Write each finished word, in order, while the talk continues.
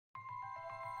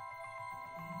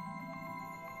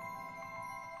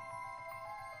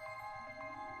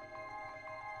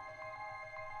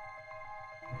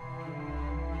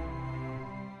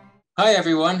Hi,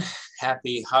 everyone.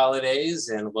 Happy holidays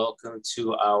and welcome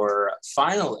to our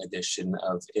final edition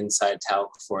of InsideTauck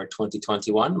for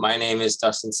 2021. My name is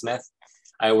Dustin Smith.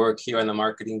 I work here on the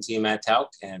marketing team at Tauck,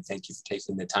 and thank you for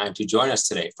taking the time to join us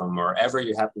today from wherever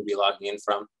you happen to be logging in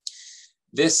from.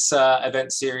 This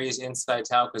event series,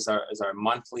 InsideTauck, is our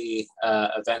monthly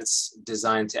events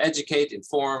designed to educate,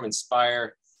 inform,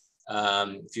 inspire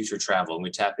future travel. And we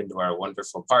tap into our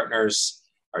wonderful partners,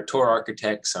 our tour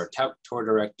architects, our Tauck tour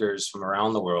directors from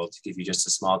around the world to give you just a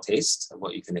small taste of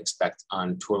what you can expect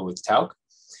on tour with Tauck.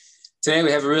 Today,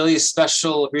 we have a really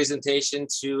special presentation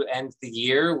to end the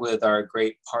year with our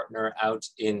great partner out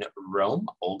in Rome,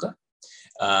 Olga.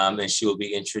 And she will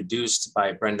be introduced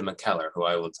by Brenda McKellar, who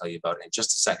I will tell you about in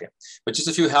just a second. But just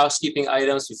a few housekeeping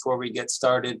items before we get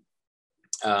started.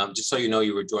 Just so you know,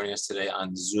 you were joining us today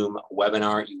on Zoom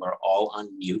webinar. You are all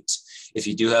on mute. If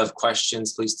you do have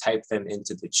questions, please type them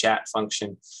into the chat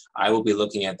function. I will be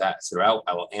looking at that throughout.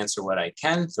 I will answer what I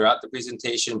can throughout the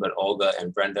presentation, but Olga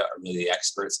and Brenda are really the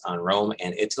experts on Rome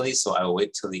and Italy. So I will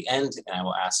wait till the end and I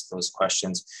will ask those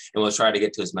questions and we'll try to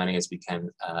get to as many as we can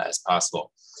as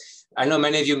possible. I know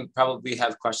many of you probably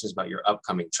have questions about your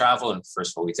upcoming travel. And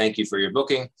first of all, we thank you for your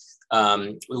booking.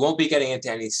 We won't be getting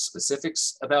into any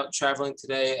specifics about traveling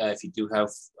today. If you do have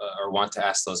or want to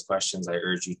ask those questions, I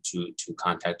urge you to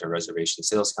contact our reservation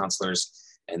sales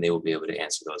counselors and they will be able to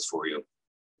answer those for you.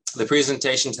 The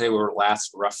presentation today will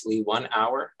last roughly 1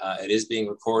 hour. It is being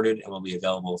recorded and will be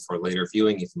available for later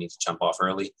viewing if you need to jump off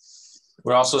early.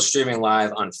 We're also streaming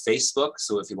live on Facebook.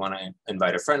 So if you want to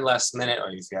invite a friend last minute, or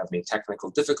if you have any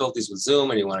technical difficulties with Zoom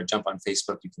and you want to jump on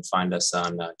Facebook, you can find us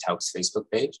on Tauck's Facebook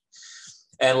page.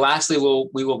 And lastly,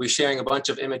 we will be sharing a bunch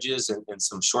of images and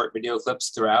some short video clips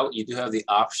throughout. You do have the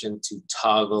option to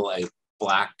toggle a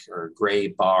black or gray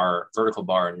bar, vertical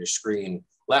bar on your screen,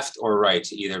 left or right,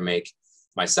 to either make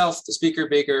myself, the speaker,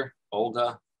 bigger,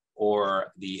 Olga,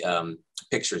 or the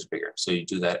pictures bigger. So you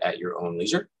do that at your own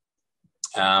leisure.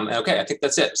 Okay, I think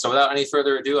that's it. So without any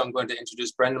further ado, I'm going to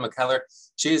introduce Brenda McKellar.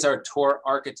 She is our tour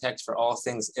architect for all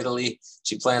things Italy.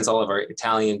 She plans all of our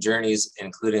Italian journeys,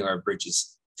 including our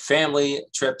Bridges family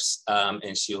trips,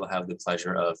 and she will have the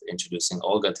pleasure of introducing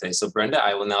Olga today. So Brenda,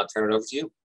 I will now turn it over to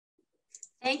you.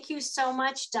 Thank you so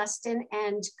much, Dustin,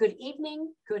 and good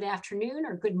evening, good afternoon,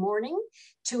 or good morning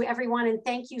to everyone. And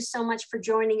thank you so much for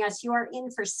joining us. You are in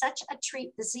for such a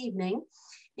treat this evening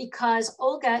because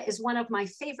Olga is one of my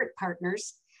favorite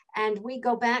partners. And we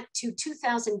go back to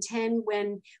 2010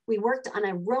 when we worked on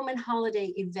a Roman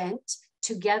holiday event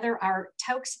together, our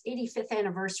Tauck's 85th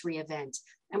anniversary event.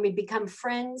 And we've become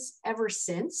friends ever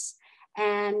since.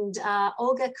 And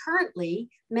Olga currently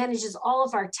manages all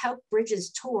of our Tauck Bridges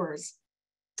tours,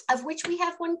 of which we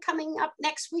have one coming up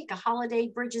next week, a holiday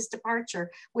Bridges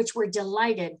departure, which we're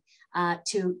delighted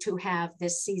to have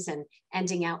this season,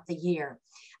 ending out the year.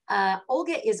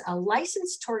 Olga is a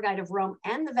licensed tour guide of Rome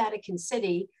and the Vatican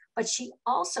City, but she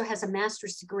also has a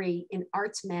master's degree in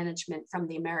arts management from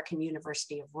the American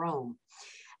University of Rome.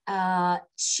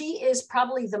 She is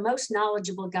probably the most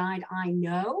knowledgeable guide I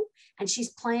know, and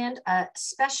she's planned a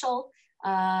special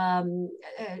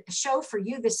show for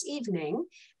you this evening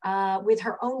with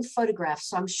her own photographs.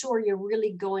 So I'm sure you're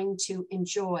really going to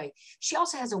enjoy. She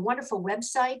also has a wonderful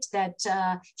website that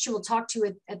she will talk to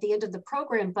you at the end of the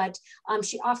program, but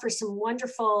she offers some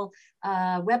wonderful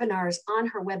webinars on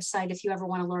her website if you ever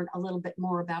want to learn a little bit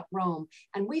more about Rome.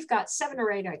 And we've got 7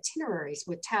 or 8 itineraries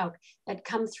with Tauck that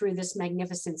come through this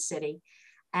magnificent city.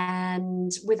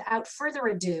 And without further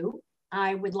ado,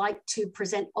 I would like to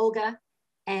present Olga.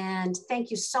 And thank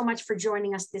you so much for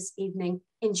joining us this evening.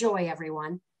 Enjoy,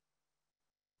 everyone.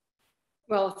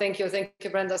 Well, thank you,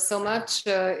 Brenda, so much.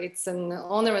 It's an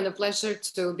honor and a pleasure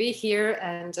to be here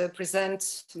and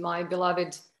present my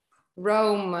beloved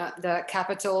Rome, the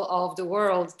capital of the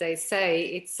world. They say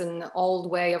it's an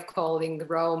old way of calling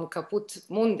Rome Caput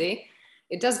Mundi.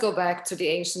 It does go back to the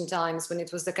ancient times when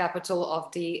it was the capital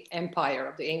of the empire,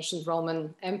 of the ancient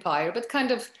Roman Empire, but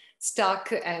kind of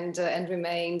stuck and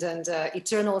remained, and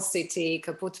eternal city,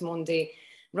 Caput Mundi.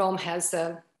 Rome has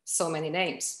so many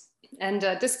names. And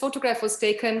this photograph was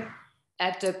taken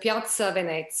at the Piazza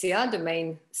Venezia, the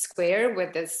main square,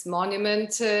 with this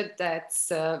monument that's,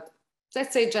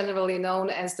 let's say, generally known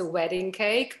as the wedding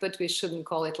cake, but we shouldn't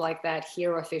call it like that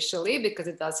here officially because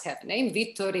it does have a name,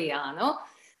 Vittoriano,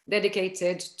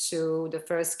 dedicated to the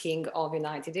first king of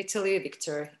United Italy,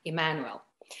 Victor Emmanuel.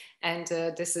 And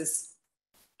this is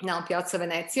now Piazza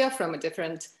Venezia from a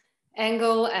different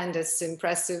angle, and this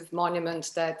impressive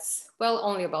monument that's, well,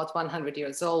 only about 100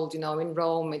 years old. You know, in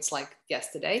Rome, it's like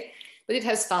yesterday, but it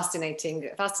has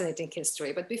fascinating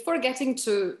history. But before getting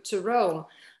to Rome,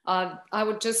 I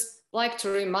would just like to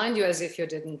remind you, as if you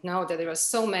didn't know, that there are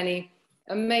so many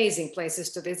amazing places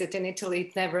to visit in Italy.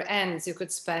 It never ends. You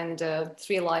could spend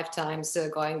 3 lifetimes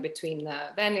going between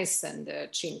Venice and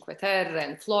Cinque Terre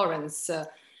and Florence,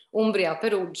 Umbria,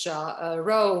 Perugia,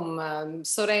 Rome,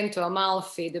 Sorrento,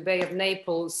 Amalfi, the Bay of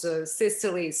Naples,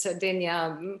 Sicily,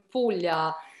 Sardinia,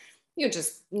 Puglia, you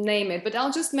just name it. But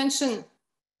I'll just mention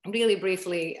really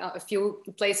briefly a few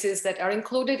places that are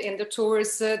included in the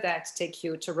tours that take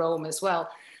you to Rome as well.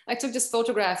 I took this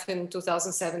photograph in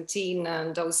 2017,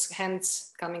 and those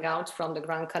hands coming out from the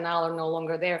Grand Canal are no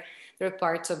longer there. They're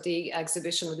part of the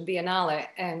exhibition of the Biennale,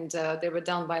 and they were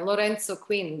done by Lorenzo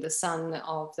Quinn, the son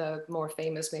of the more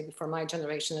famous, maybe for my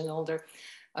generation and older,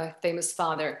 famous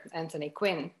father, Anthony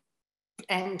Quinn.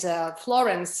 And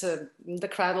Florence, the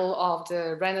cradle of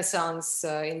the Renaissance,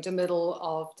 in the middle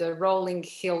of the rolling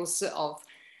hills of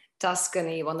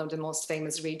Tuscany, one of the most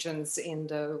famous regions in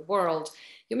the world.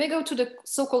 You may go to the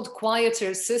so-called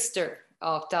quieter sister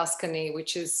of Tuscany,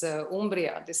 which is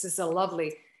Umbria. This is a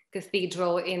lovely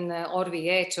cathedral in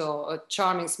Orvieto, a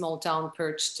charming small town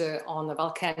perched on a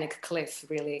volcanic cliff,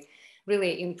 really,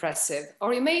 really impressive.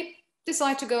 Or you may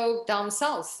decide to go down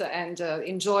south and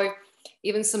enjoy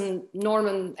even some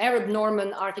Arab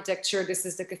Norman architecture. This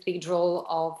is the cathedral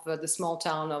of the small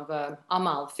town of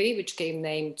Amalfi, which gave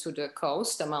name to the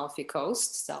coast, Amalfi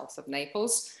Coast, south of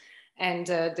Naples. And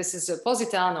this is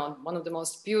Positano, one of the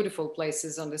most beautiful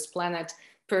places on this planet,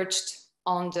 perched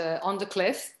on the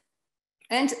cliff.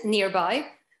 And nearby,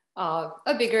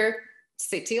 a bigger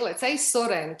city, let's say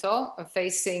Sorrento,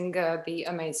 facing the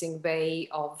amazing Bay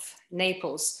of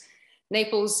Naples.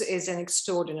 Naples is an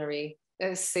extraordinary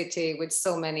city with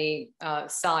so many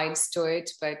sides to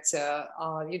it, but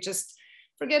you just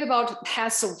forget about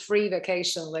hassle-free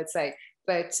vacation, let's say.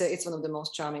 But it's one of the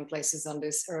most charming places on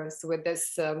this earth, with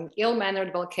this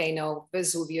ill-mannered volcano,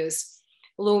 Vesuvius,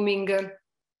 looming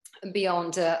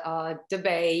beyond the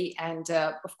bay. And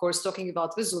of course, talking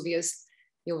about Vesuvius,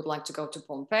 you would like to go to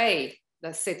Pompeii,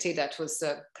 the city that was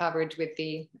covered with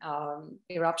the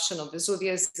eruption of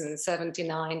Vesuvius in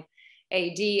 79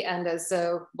 AD. And as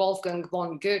Wolfgang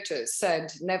von Goethe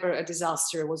said, never a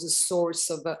disaster was a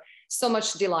source of so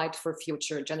much delight for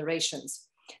future generations.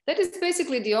 That is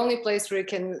basically the only place where you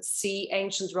can see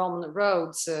ancient Roman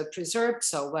roads preserved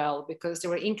so well, because they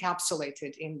were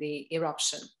encapsulated in the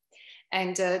eruption.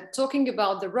 And talking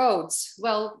about the roads,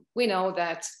 well, we know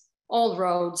that all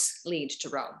roads lead to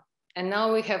Rome. And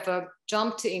now we have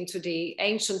jumped into the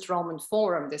ancient Roman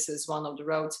Forum. This is one of the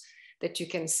roads that you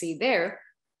can see there.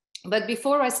 But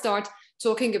before I start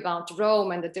talking about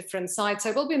Rome and the different sites,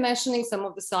 I will be mentioning some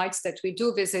of the sites that we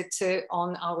do visit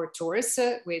on our tours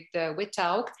with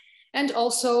Tauck, and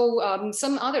also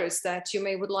some others that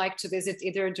you would like to visit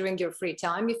either during your free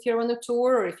time if you're on a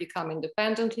tour, or if you come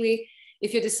independently.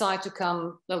 If you decide to come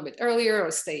a little bit earlier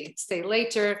or stay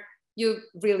later, you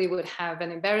really would have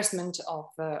an embarrassment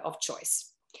of choice.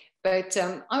 But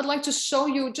I would like to show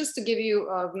you, just to give you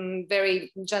a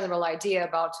very general idea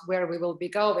about where we will be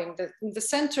going. The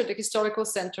center, the historical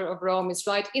center of Rome, is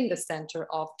right in the center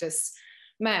of this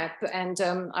map. And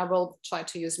I will try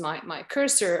to use my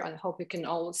cursor. I hope you can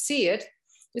all see it.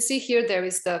 You see here, there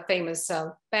is the famous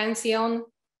Pantheon,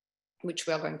 which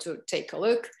we are going to take a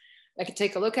look.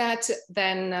 At.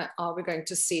 Then we're going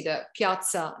to see the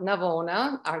Piazza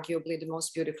Navona, arguably the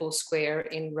most beautiful square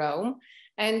in Rome.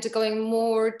 And going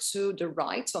more to the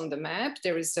right on the map,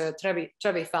 there is a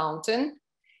Trevi Fountain.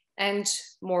 And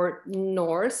more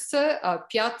north,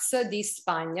 Piazza di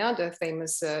Spagna, the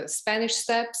famous Spanish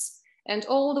Steps. And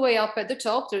all the way up at the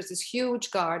top, there's this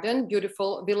huge garden,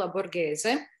 beautiful Villa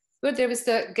Borghese, where there is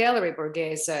the Gallery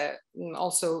Borghese,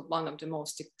 also one of the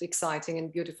most exciting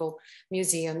and beautiful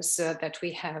museums that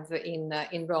we have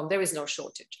in Rome. There is no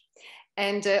shortage.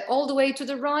 And all the way to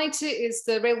the right is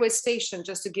the railway station,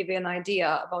 just to give you an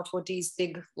idea about what these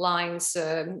big lines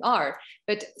are.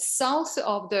 But south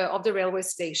of the railway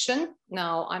station,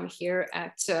 now I'm here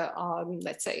at,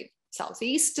 let's say,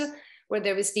 southeast, where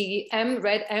there is the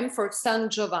red M for San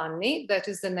Giovanni. That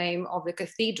is the name of the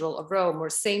Cathedral of Rome, or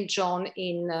St. John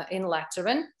in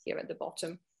Lateran, here at the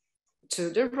bottom. To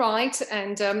the right,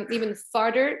 and even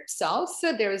farther south,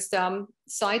 there is the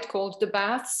site called the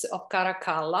Baths of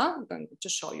Caracalla. I'm going to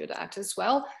show you that as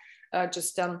well.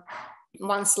 Just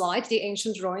one slide, the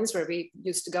ancient ruins where we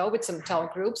used to go with some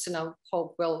Tauck groups, and I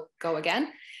hope we'll go again.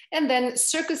 And then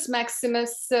Circus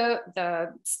Maximus,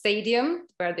 the stadium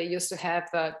where they used to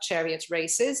have chariot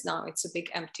races. Now it's a big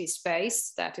empty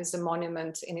space. That is a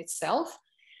monument in itself.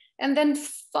 And then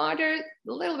farther,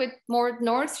 a little bit more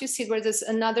north, you see where there's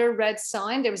another red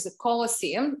sign. There is a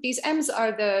Colosseum. These M's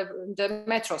are the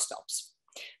metro stops.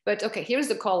 But okay, here's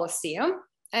the Colosseum.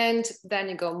 And then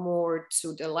you go more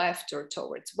to the left or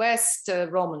towards west,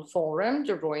 Roman Forum,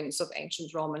 the ruins of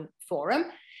ancient Roman Forum.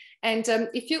 And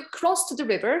if you cross to the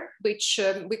river, which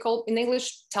we call in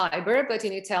English Tiber, but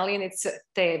in Italian it's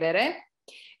Tevere.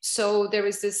 So there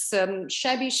is this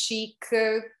shabby chic,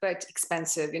 but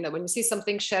expensive. You know, when you see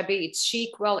something shabby, it's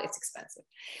chic, well, it's expensive.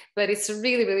 But it's a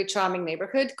really, really charming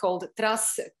neighborhood called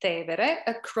Tras Tevere,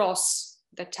 across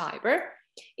the Tiber.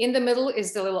 In the middle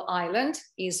is the little island,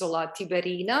 Isola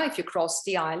Tiberina. If you cross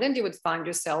the island, you would find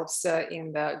yourselves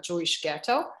in the Jewish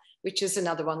ghetto, which is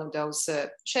another one of those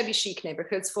shabby chic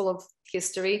neighborhoods full of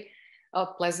history,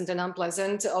 pleasant and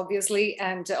unpleasant, obviously,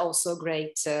 and also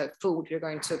great food. We're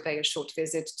going to pay a short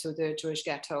visit to the Jewish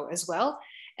ghetto as well.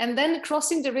 And then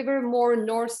crossing the river more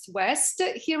northwest,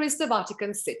 here is the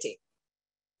Vatican City.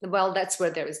 Well, that's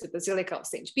where there is the Basilica of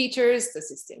St. Peter's, the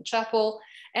Sistine Chapel,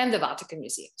 and the Vatican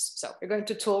Museums. So we're going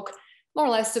to talk more or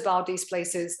less about these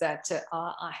places that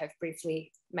I have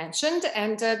briefly mentioned,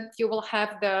 and you will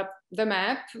have the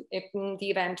map in the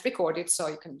event recorded, so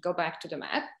you can go back to the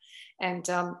map and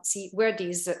see where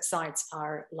these sites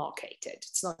are located.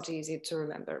 It's not easy to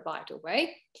remember, by the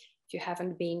way, if you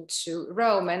haven't been to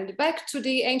Rome. And back to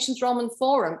the ancient Roman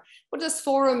Forum. What does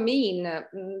forum mean?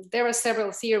 There are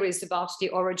several theories about the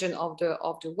origin of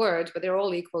the word, but they're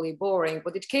all equally boring.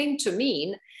 What it came to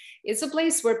mean is a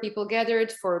place where people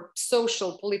gathered for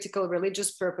social, political,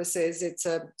 religious purposes. It's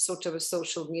a sort of a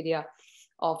social media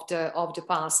of the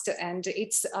past. And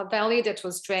it's a valley that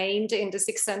was drained in the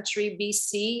 6th century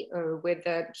BC with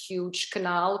a huge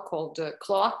canal called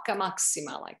Cloaca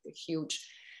Maxima, like the huge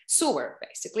sewer,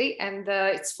 basically. And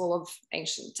it's full of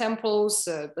ancient temples,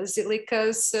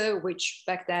 basilicas, which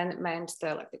back then meant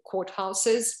like the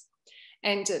courthouses.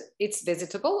 And it's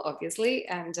visitable, obviously,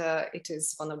 and it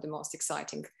is one of the most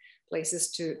exciting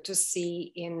places to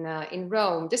see in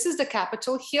Rome. This is the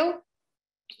Capitol Hill,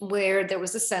 where there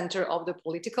was the center of the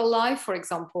political life. For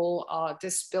example,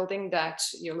 this building that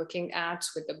you're looking at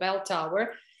with the bell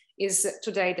tower is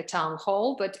today the town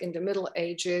hall, but in the Middle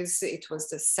Ages, it was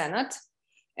the Senate.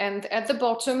 And at the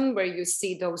bottom where you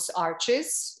see those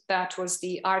arches, that was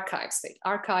the archive, state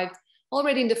archive,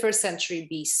 already in the 1st century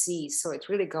BC. So it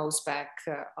really goes back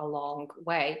a long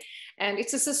way. And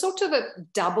it's a sort of a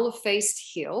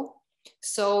double-faced hill.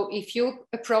 So if you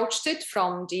approached it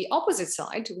from the opposite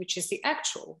side, which is the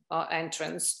actual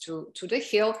entrance to the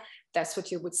hill, that's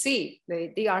what you would see.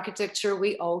 The architecture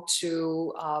we owe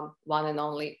to one and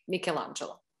only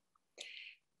Michelangelo.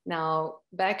 Now,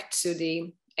 back to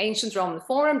the ancient Roman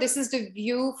Forum. This is the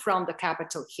view from the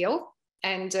Capitol Hill.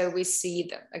 And we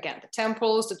see, again, the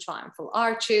temples, the triumphal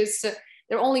arches.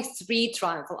 There are only 3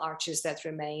 triumphal arches that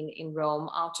remain in Rome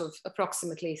out of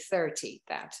approximately 30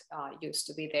 that used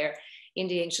to be there in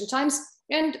the ancient times.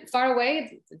 And far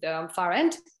away, the far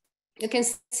end, you can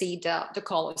see the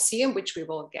Colosseum, which we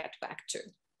will get back to.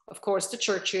 Of course, the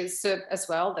churches as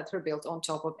well that were built on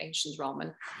top of ancient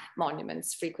Roman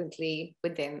monuments, frequently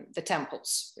within the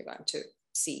temples. We're going to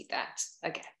see that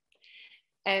again.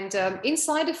 And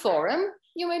inside the forum,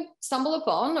 you may stumble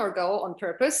upon or go on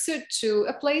purpose to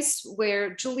a place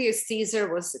where Julius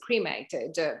Caesar was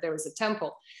cremated. There was a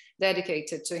temple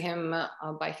dedicated to him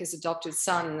by his adopted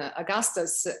son,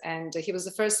 Augustus, and he was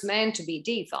the first man to be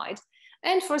deified.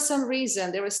 And for some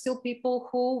reason, there are still people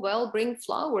who, well, bring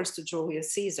flowers to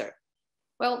Julius Caesar.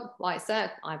 Well, why is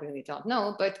that? I really don't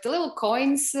know. But the little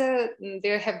coins,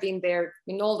 there have been there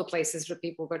in all the places where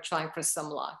people were trying for some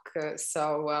luck.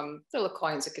 So little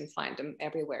coins, you can find them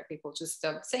everywhere. People just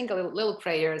saying a little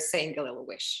prayer, saying a little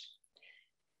wish.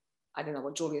 I don't know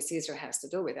what Julius Caesar has to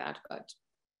do with that, but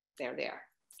they're there.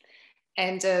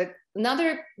 And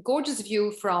another gorgeous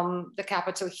view from the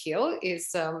Capitol Hill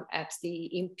is at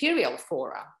the Imperial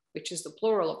Fora, which is the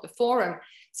plural of the forum.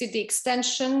 See the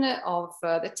extension of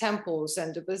the temples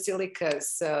and the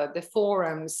basilicas, the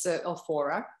forums of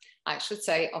fora, I should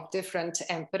say, of different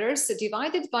emperors,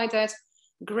 divided by that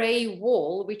gray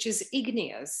wall, which is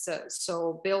igneous,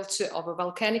 so built of a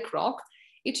volcanic rock.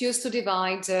 It used to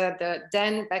divide the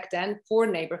back then poor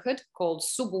neighborhood called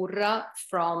Suburra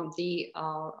from the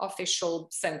official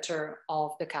center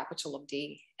of the capital of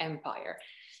the empire.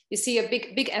 You see a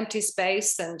big empty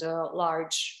space and a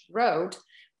large road,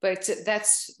 but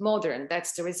that's modern.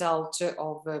 That's the result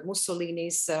of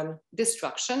Mussolini's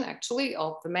destruction, actually,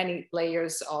 of the many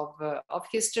layers of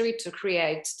history to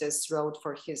create this road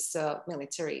for his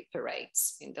military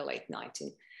parades in the late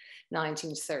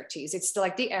 1930s. It's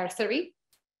like the artery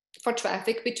for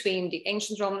traffic between the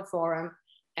ancient Roman Forum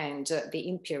and the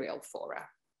Imperial Fora.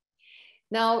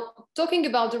 Now, talking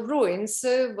about the ruins,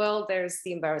 well, there's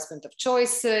the embarrassment of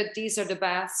choice. These are the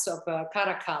baths of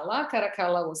Caracalla.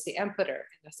 Caracalla was the emperor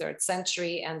in the 3rd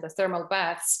century, and the thermal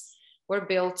baths were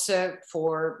built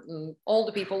for all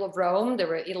the people of Rome. There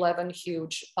were 11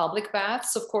 huge public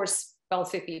baths. Of course,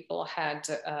 wealthy people had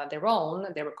their own.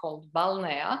 They were called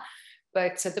balnea,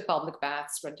 but the public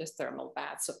baths were the thermal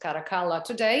baths of Caracalla.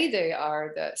 Today, they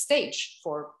are the stage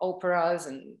for operas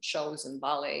and shows and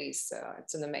ballets.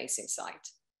 It's an amazing sight.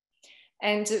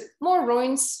 And more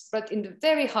ruins, but in the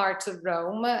very heart of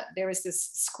Rome, there is this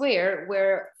square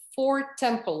where 4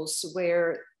 temples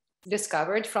were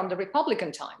discovered from the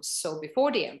Republican times, so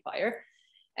before the empire.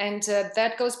 And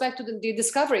that goes back to the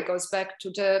discovery goes back to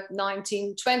the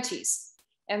 1920s.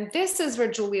 And this is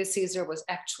where Julius Caesar was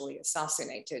actually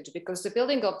assassinated, because the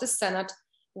building of the Senate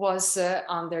was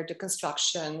under the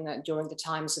construction during the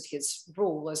times of his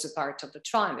rule as a part of the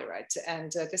triumvirate.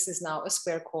 And this is now a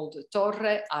square called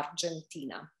Torre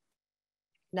Argentina.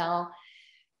 Now,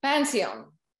 Pantheon,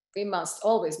 we must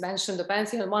always mention the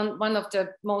Pantheon, one of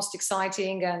the most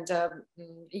exciting and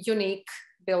unique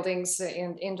buildings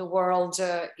in the world.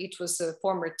 It was a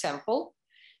former temple,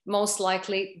 most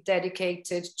likely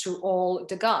dedicated to all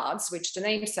the gods, which the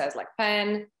name says, like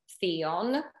Pan,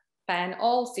 Theon, Pan,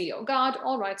 all Theo, God,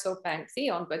 all right, so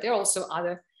Pantheon, but there are also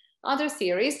other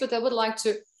theories, but I would like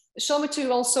to show it to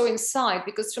you also inside,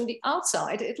 because from the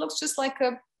outside, it looks just like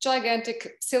a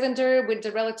gigantic cylinder with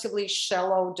a relatively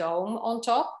shallow dome on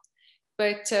top.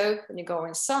 But when you go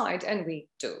inside, and we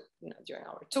do, during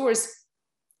our tours,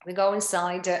 we go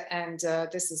inside and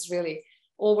this is really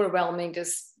overwhelming,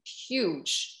 this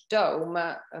huge dome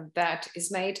that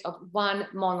is made of one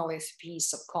monolith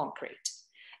piece of concrete.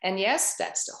 And yes,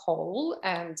 that's the hole.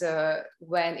 And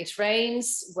when it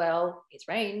rains, well, it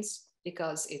rains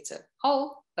because it's a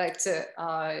hole. But there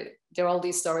are all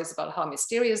these stories about how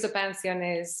mysterious the Pantheon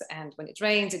is. And when it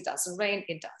rains, it doesn't rain,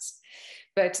 it does.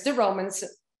 But the Romans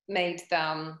made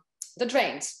them the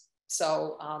drains.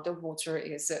 So the water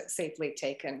is safely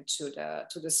taken to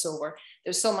the sewer.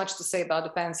 There's so much to say about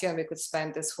the Pantheon. We could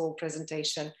spend this whole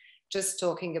presentation just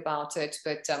talking about it,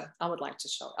 but I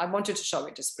wanted to show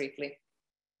it just briefly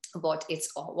what it's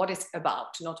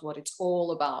about, not what it's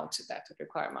all about. That would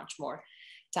require much more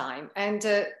time.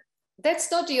 And that's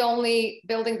not the only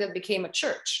building that became a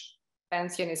church.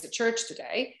 Pantheon is a church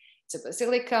today. It's a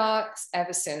basilica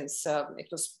ever since it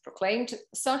was proclaimed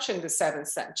such in the 7th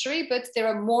century, but there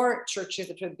are more churches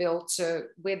that were built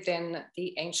within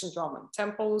the ancient Roman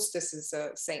temples. This is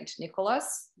Saint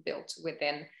Nicholas, built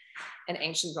within an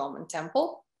ancient Roman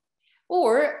temple.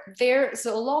 Or there's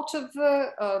a lot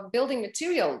of building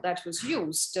material that was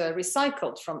used,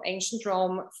 recycled from ancient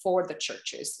Rome for the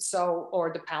churches,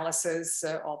 or the palaces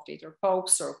of either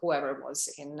popes or whoever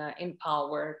was in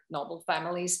power, noble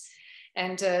families.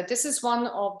 And this is one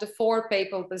of the 4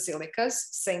 papal basilicas,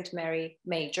 St. Mary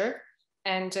Major,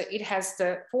 and it has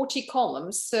the 40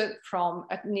 columns from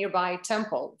a nearby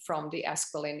temple from the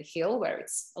Esquiline Hill, where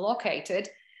it's located.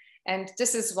 And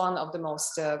this is one of the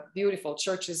most beautiful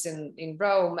churches in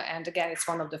Rome. And again, it's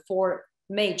one of the 4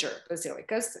 major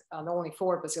basilicas. Only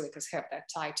 4 basilicas have that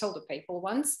title, the papal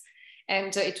ones.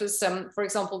 And it was, for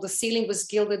example, the ceiling was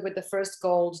gilded with the first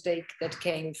gold that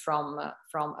came from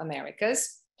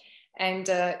Americas. And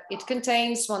it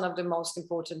contains one of the most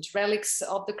important relics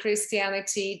of the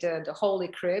Christianity, the Holy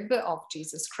Crib of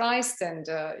Jesus Christ. And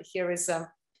here is,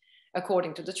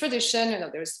 according to the tradition,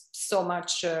 there's so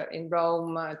much in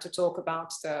Rome to talk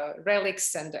about the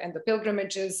relics and the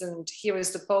pilgrimages. And here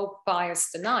is the Pope Pius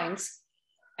IX,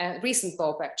 recent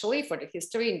Pope actually for the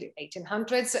history in the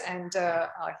 1800s. And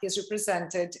he's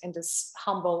represented in this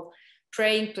humble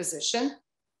praying position,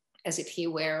 as if he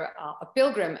were a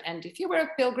pilgrim. And if you were a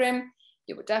pilgrim,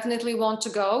 you would definitely want to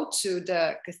go to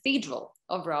the Cathedral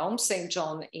of Rome, St.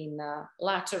 John in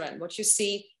Lateran. What you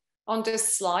see on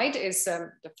this slide is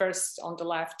the first on the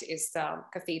left is the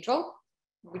cathedral,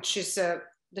 which is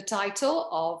the title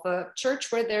of a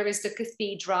church where there is the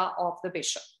cathedra of the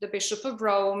bishop. The Bishop of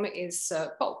Rome is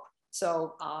Pope.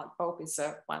 So Pope is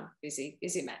one busy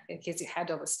man, and he's the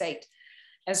head of a state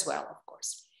as well, of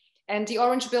course. And the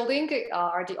orange building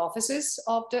are the offices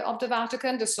of the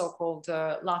Vatican, the so-called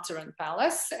Lateran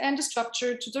Palace. And the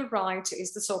structure to the right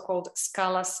is the so-called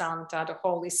Scala Santa, the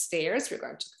Holy Stairs. We're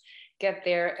going to get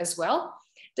there as well.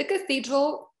 The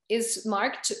cathedral is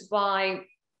marked by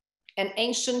an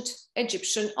ancient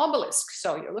Egyptian obelisk.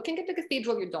 So you're looking at the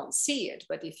cathedral, you don't see it.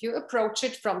 But if you approach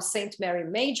it from St. Mary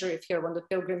Major, if you're on the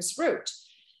pilgrim's route,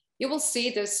 you will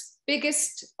see this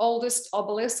biggest, oldest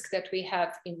obelisk that we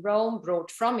have in Rome, brought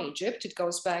from Egypt. It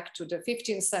goes back to the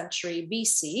 15th century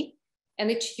BC. And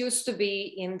it used to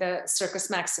be in the Circus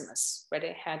Maximus, where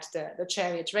they had the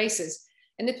chariot races.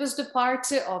 And it was the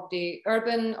part of the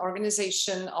urban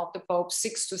organization of the Pope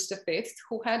Sixtus V,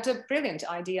 who had a brilliant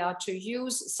idea to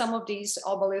use some of these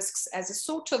obelisks as a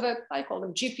sort of I call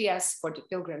them GPS for the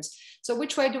pilgrims. So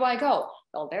which way do I go?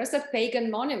 Well, there's that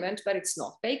pagan monument, but it's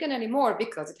not pagan anymore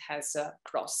because it has a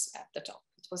cross at the top.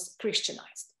 It was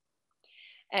Christianized.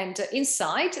 And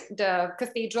inside the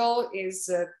cathedral is,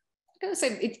 I'm going to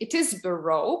say it is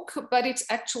Baroque, but it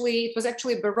was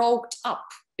actually Baroqued up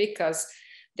because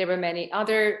there were many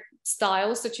other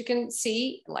styles that you can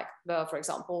see, like, for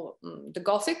example, the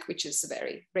Gothic, which is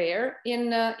very rare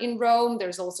in Rome.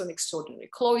 There's also an extraordinary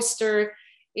cloister.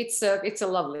 It's a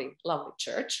lovely, lovely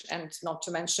church, and not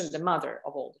to mention the mother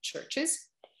of all the churches.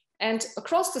 And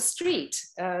across the street,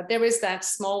 there is that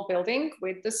small building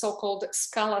with the so-called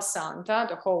Scala Santa,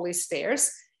 the holy stairs,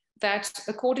 that,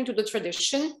 according to the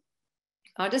tradition,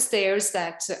 are the stairs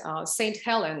that Saint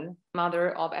Helen,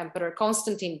 mother of Emperor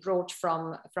Constantine, brought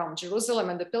from Jerusalem,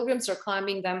 and the pilgrims are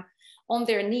climbing them on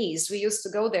their knees. We used to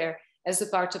go there as a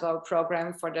part of our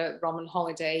program for the Roman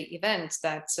holiday event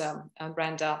that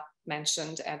Brenda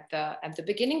mentioned at the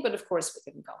beginning, but of course we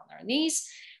didn't go on our knees.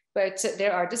 But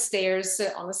there are the stairs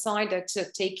on the side that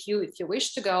take you, if you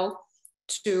wish to go,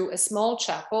 to a small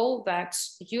chapel that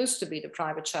used to be the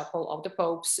private chapel of the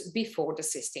popes before the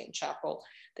Sistine Chapel.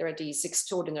 There are these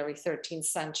extraordinary 13th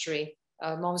century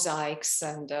mosaics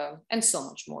and so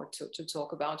much more to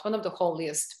talk about. One of the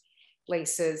holiest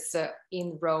places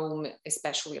in Rome,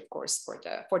 especially, of course, for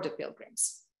the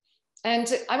pilgrims.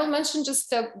 And I will mention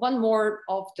just one more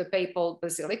of the papal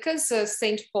basilicas,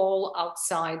 St. Paul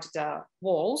outside the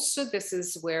walls. So this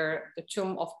is where the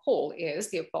tomb of Paul is,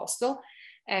 the apostle.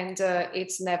 And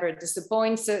it's never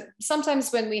disappoints.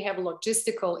 Sometimes when we have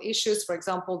logistical issues, for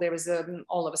example, there was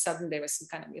all of a sudden there was some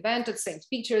kind of event at St.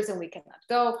 Peter's and we cannot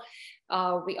go.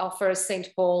 We offer St.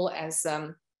 Paul as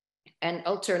an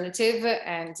alternative,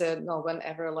 and no one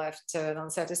ever left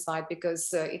unsatisfied, because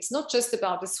it's not just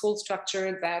about this whole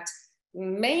structure that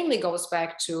mainly goes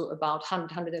back to about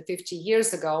 150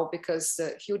 years ago, because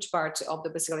a huge part of the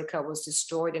basilica was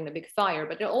destroyed in a big fire,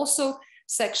 but there are also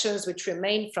sections which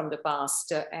remain from the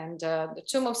past, and the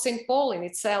tomb of St. Paul in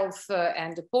itself,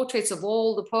 and the portraits of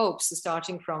all the popes,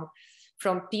 starting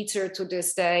from Peter to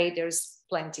this day. There's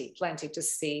plenty to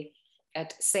see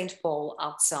at St. Paul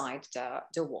outside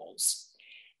the walls.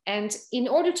 And in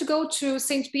order to go to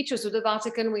St. Peter's, to the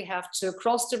Vatican, we have to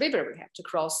cross the river. We have to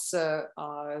cross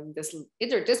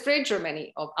either this bridge or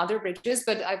many of other bridges,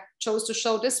 but I chose to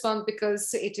show this one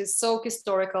because it is so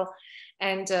historical.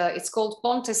 And it's called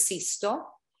Ponte Sisto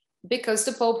because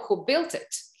the Pope who built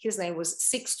it, his name was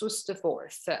Sixtus IV,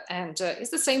 and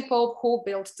it's the same Pope who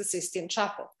built the Sistine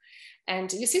Chapel.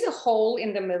 And you see the hole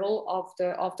in the middle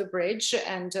of the bridge,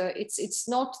 and it's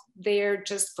not there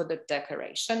just for the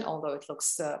decoration, although it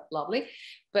looks lovely,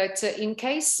 but in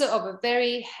case of a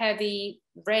very heavy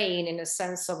rain, in a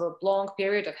sense of a long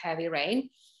period of heavy rain,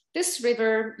 this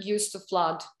river used to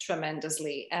flood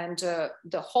tremendously, and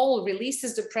the hole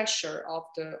releases the pressure of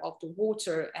the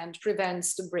water and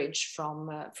prevents the bridge from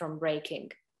breaking.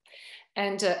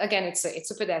 And again,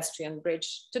 it's a pedestrian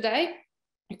bridge today.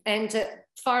 And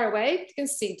far away, you can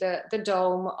see the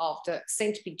dome of the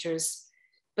St. Peter's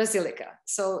Basilica.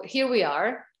 So here we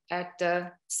are at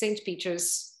St.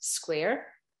 Peter's Square.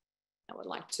 I would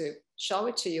like to show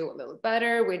it to you a little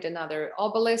better with another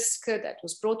obelisk that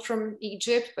was brought from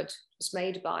Egypt, but was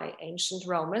made by ancient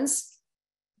Romans.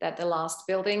 That the last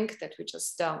building that we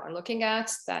just are looking at,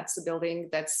 that's the building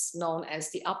that's known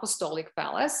as the Apostolic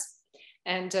Palace.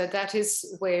 And that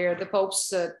is where the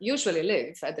popes usually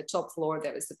live. At the top floor,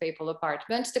 there is the papal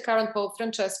apartment. The current Pope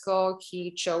Francesco,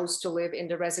 he chose to live in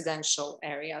the residential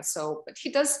area. So, but he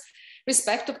does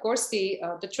respect, of course, the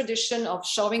tradition of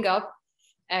showing up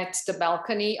at the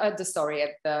balcony, at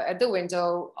the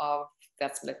window of,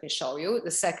 let me show you,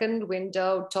 the second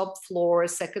window, top floor,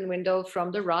 second window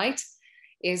from the right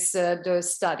is the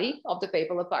study of the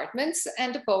papal apartments,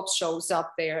 and the Pope shows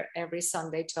up there every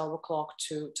Sunday, 12 o'clock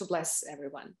to bless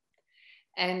everyone.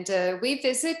 And we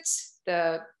visit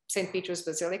the St. Peter's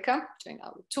Basilica, doing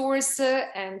our tours,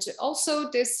 and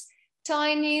also this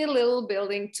tiny little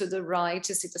building to the right.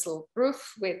 You see this little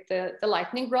roof with the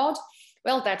lightning rod.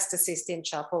 Well, that's the Sistine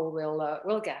Chapel.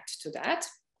 We'll get to that.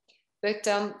 But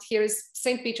here is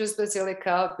St. Peter's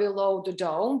Basilica below the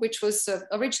dome, which was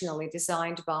originally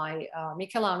designed by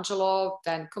Michelangelo,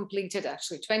 then completed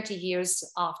actually 20 years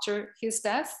after his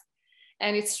death.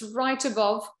 And it's right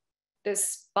above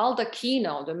this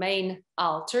baldacchino, the main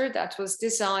altar that was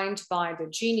designed by the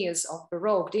genius of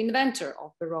Baroque, the inventor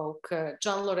of Baroque,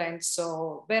 Gian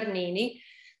Lorenzo Bernini.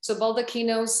 So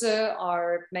baldacchinos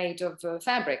are made of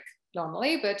fabric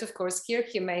normally, but of course here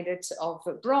he made it of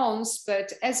bronze,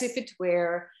 but as if it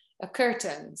were a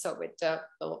curtain. So with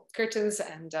curtains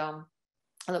and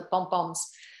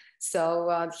pom-poms.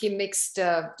 So he mixed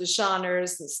the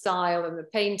genres, the style, and the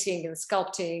painting and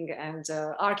sculpting and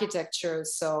architecture.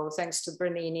 So thanks to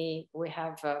Bernini, we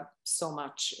have so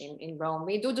much in Rome.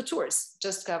 We do the tours,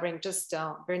 just covering just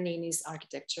Bernini's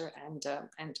architecture and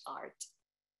art.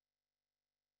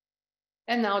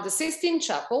 And now the Sistine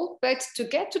Chapel. But to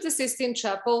get to the Sistine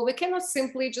Chapel, we cannot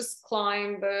simply just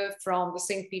climb from the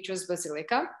St. Peter's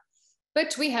Basilica,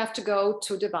 but we have to go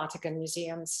to the Vatican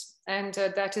museums. And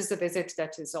that is the visit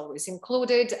that is always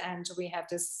included. And we have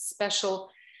this special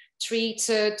treat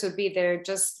to be there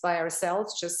just by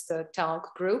ourselves, just the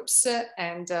Tauck groups.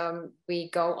 And we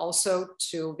go also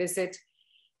to visit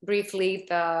briefly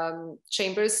the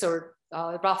chambers or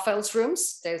Raphael's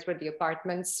rooms. Those were the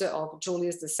apartments of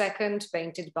Julius II,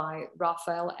 painted by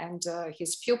Raphael and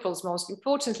his pupils. Most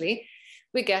importantly,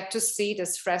 we get to see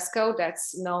this fresco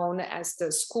that's known as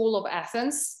the School of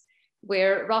Athens,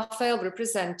 where Raphael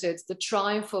represented the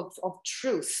triumph of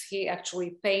truth. He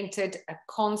actually painted a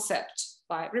concept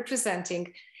by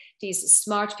representing these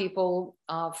smart people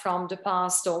from the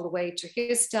past all the way to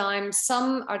his time.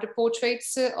 Some are the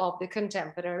portraits of the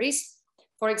contemporaries.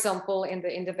 For example,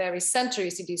 in the very center,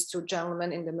 you see these two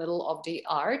gentlemen in the middle of the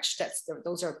arch.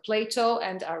 Those are Plato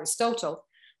and Aristotle.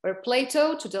 Where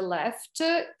Plato to the left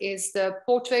is the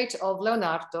portrait of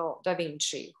Leonardo da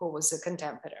Vinci, who was a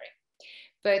contemporary.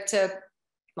 But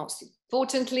most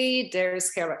importantly,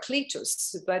 there's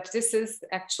Heraclitus, but this is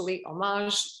actually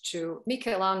homage to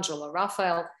Michelangelo.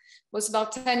 Raphael was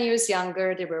about 10 years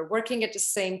younger. They were working at the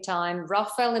same time.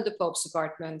 Raphael in the Pope's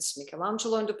apartments,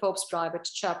 Michelangelo in the Pope's private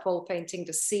chapel, painting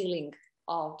the ceiling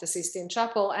of the Sistine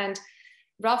Chapel. And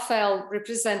Raphael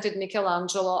represented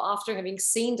Michelangelo after having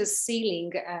seen the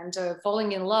ceiling and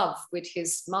falling in love with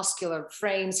his muscular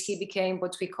frames. He became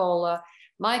what we call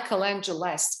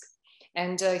Michelangelesque.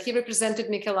 And he represented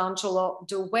Michelangelo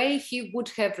the way he would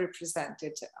have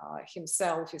represented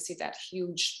himself. You see that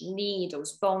huge knee,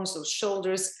 those bones, those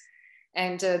shoulders.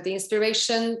 And the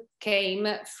inspiration came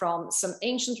from some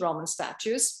ancient Roman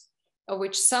statues, of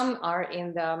which some are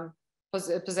in the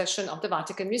possession of the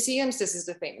Vatican museums. This is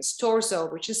the famous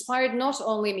torso, which inspired not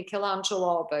only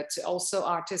Michelangelo, but also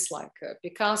artists like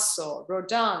Picasso,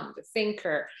 Rodin, the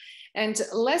thinker. And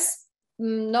less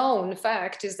known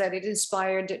fact is that it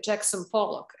inspired Jackson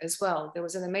Pollock as well. There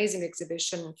was an amazing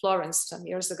exhibition in Florence some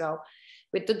years ago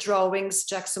with the drawings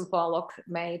Jackson Pollock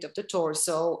made of the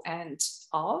torso and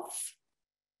of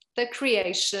the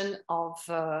creation of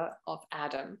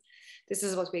Adam. This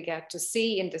is what we get to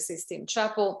see in the Sistine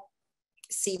Chapel.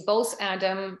 See both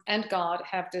Adam and God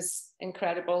have this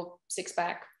incredible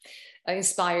six-pack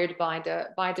inspired by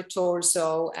the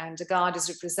torso, and God is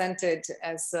represented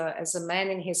as a man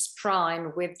in his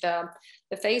prime with the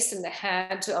face and the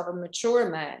head of a mature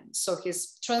man. So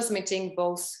he's transmitting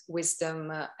both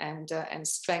wisdom and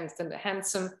strength. And the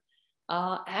handsome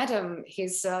Adam,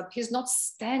 he's not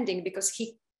standing because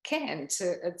he can't.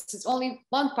 It's only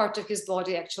one part of his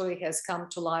body actually has come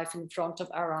to life in front of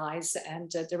our eyes,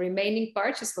 and the remaining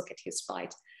part, just look at his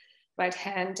right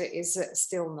hand, is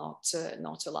still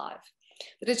not alive.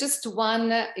 But it's just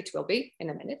one, it will be in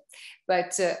a minute,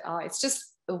 but it's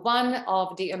just one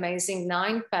of the amazing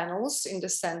 9 panels in the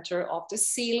center of the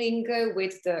ceiling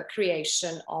with the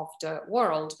creation of the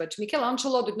world. But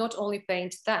Michelangelo did not only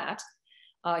paint that,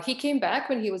 he came back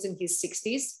when he was in his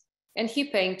 60s, and he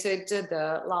painted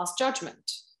the Last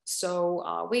Judgment.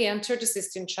 So we enter the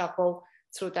Sistine Chapel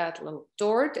through that little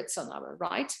door that's on our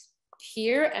right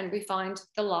here, and we find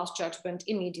the Last Judgment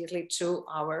immediately to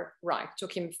our right.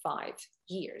 Took him 5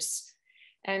 years.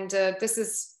 And this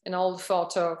is an old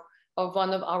photo of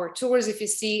one of our tours. If you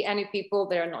see any people,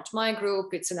 they're not my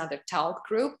group, it's another Tauck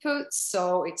group.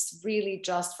 So it's really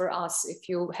just for us. If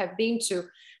you have been to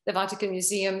the Vatican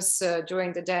museums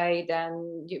during the day,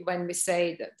 then when we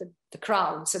say the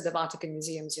crowds at the Vatican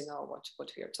museums, you know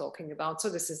what we are talking about. So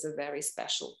this is a very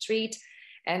special treat.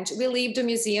 And we leave the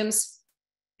museums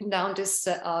down this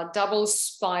double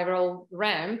spiral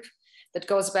ramp that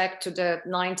goes back to the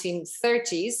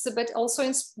 1930s, but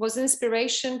also was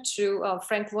inspiration to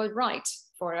Frank Lloyd Wright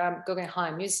for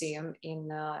Guggenheim Museum in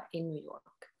New York.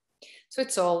 So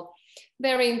it's all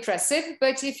very impressive,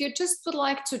 but if you just would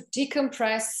like to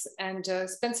decompress and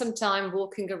spend some time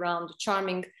walking around the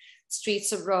charming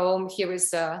streets of Rome, here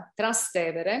is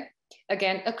Trastevere,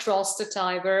 again, across the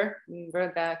Tiber,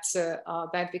 where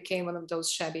that became one of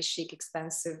those shabby chic,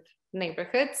 expensive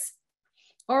neighborhoods.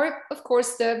 Or, of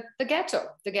course, the ghetto.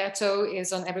 The ghetto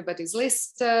is on everybody's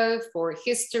list for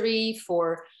history,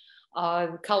 for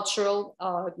cultural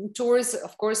tours.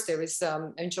 Of course, there is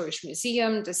a Jewish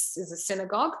museum. This is a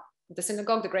synagogue,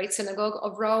 the Great Synagogue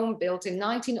of Rome, built in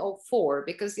 1904,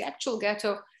 because the actual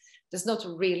ghetto does not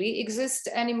really exist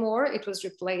anymore. It was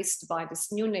replaced by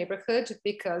this new neighborhood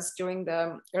because during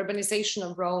the urbanization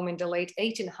of Rome in the late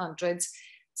 1800s,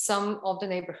 some of the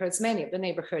neighborhoods, many of the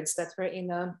neighborhoods that were in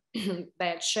a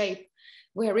bad shape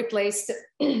were replaced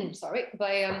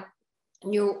by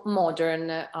new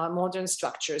modern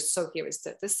structures. So here is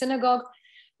the synagogue.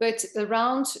 But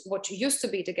around what used to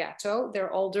be the ghetto, there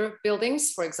are older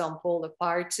buildings, for example, the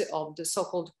part of the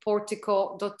so-called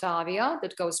Portico d'Ottavia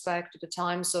that goes back to the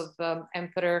times of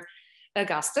Emperor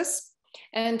Augustus.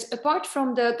 And apart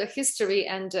from the history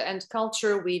and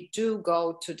culture, we do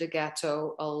go to the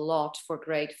ghetto a lot for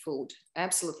great food,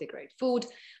 absolutely great food.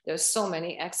 There's so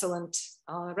many excellent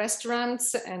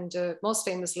restaurants, and most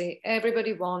famously,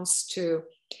 everybody wants to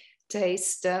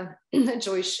taste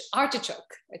Jewish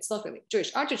artichoke. It's not really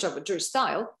Jewish artichoke, but Jewish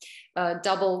style,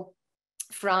 double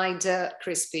fried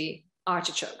crispy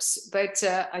artichokes. But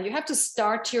you have to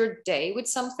start your day with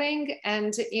something.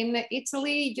 And in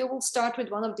Italy, you will start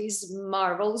with one of these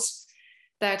marvels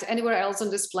that anywhere else on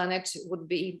this planet would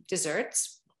be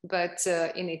desserts. But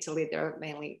in Italy, they're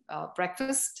mainly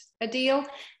breakfast a deal.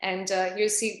 And you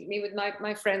see me with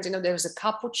my friends, there's a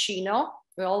cappuccino.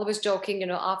 We're always joking,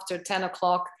 after 10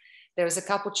 o'clock, there's a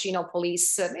cappuccino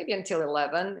police, maybe until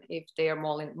 11, if they are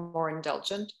more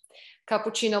indulgent.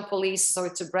 Cappuccino police, so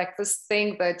it's a breakfast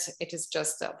thing, but it is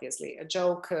just obviously a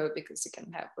joke because you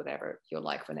can have whatever you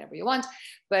like whenever you want.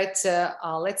 But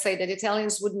let's say that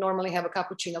Italians would normally have a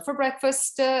cappuccino for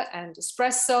breakfast and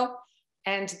espresso.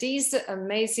 And these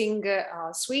amazing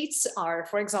sweets are,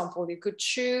 for example, you could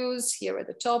choose here at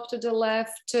the top to the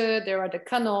left, there are the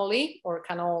cannoli or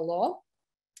cannolo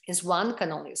is one,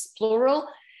 cannoli is plural.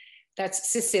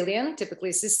 That's Sicilian,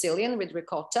 typically Sicilian with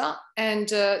ricotta. And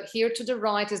here to the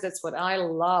right that's what I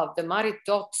love, the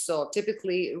maritozzo,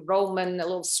 typically Roman, a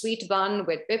little sweet bun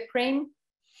with whipped cream.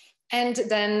 And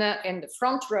then in the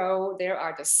front row, there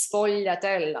are the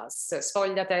sfogliatella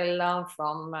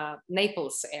from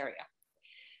Naples area.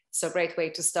 So great way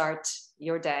to start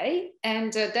your day.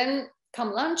 And then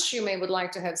come lunch, you would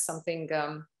like to have something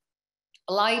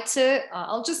light.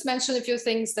 I'll just mention a few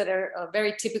things that are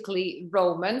very typically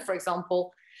Roman. For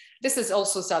example, this is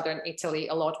also southern Italy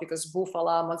a lot because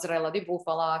bufala, mozzarella di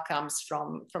bufala comes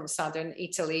from southern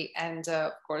Italy. And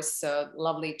of course,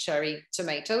 lovely cherry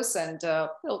tomatoes and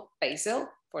little basil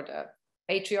for the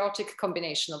patriotic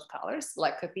combination of colors,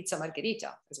 like a pizza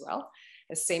margherita as well,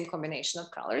 the same combination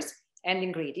of colors and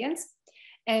ingredients.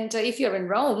 And if you're in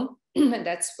Rome, and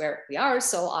that's where we are,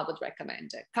 so I would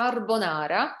recommend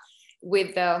carbonara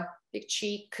with a big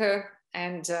cheek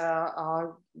and a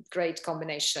great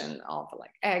combination of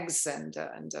like eggs and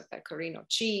pecorino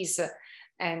cheese.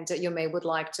 And you would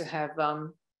like to have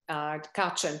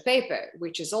cacio and pepe,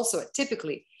 which is also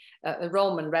typically a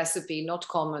Roman recipe, not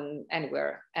common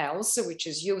anywhere else, which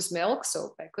is used milk,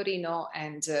 so pecorino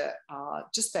and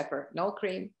just pepper, no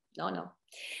cream, no.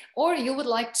 Or you would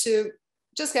like to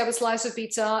just have a slice of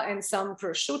pizza and some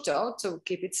prosciutto to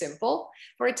keep it simple.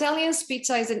 For Italians,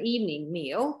 pizza is an evening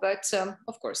meal, but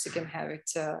of course you can have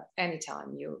it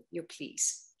anytime you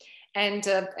please. And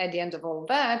at the end of all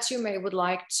that, you would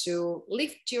like to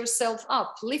lift yourself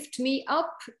up. Lift me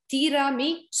up,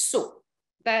 tirami su.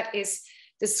 That is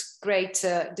this great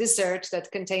dessert that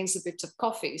contains a bit of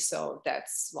coffee. So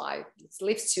that's why it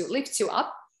lifts you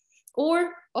up.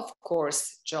 Or of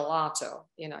course, gelato.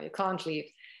 You can't leave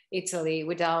Italy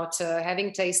without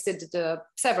having tasted the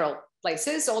several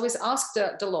places. Always ask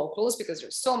the locals because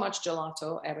there's so much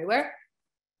gelato everywhere.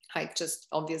 I just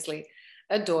obviously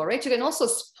adore it. You can also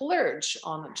splurge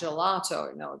on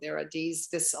gelato. There are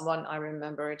this one I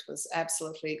remember, it was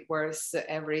absolutely worth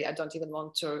I don't even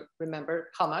want to remember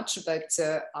how much, but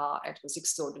it was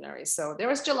extraordinary. So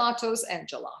there is gelatos and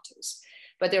gelatos,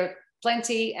 but there are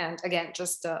plenty. And again,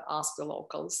 just ask the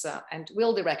locals and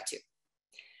we'll direct you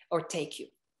or take you.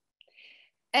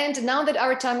 And now that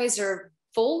our tummies are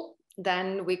full,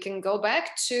 then we can go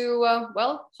back to,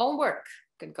 homework.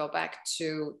 We can go back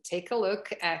to take a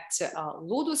look at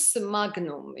Ludus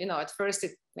Magnum. At first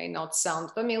it may not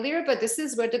sound familiar, but this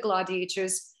is where the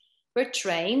gladiators were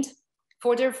trained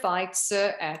for their fights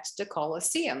at the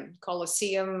Colosseum.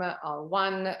 Colosseum,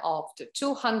 one of the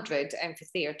 200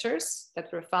 amphitheaters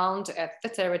that were found at the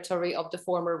territory of the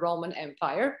former Roman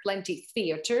Empire. Plenty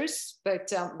theaters,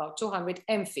 but about 200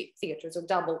 amphitheaters or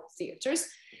double theaters.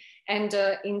 And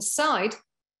inside,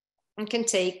 you can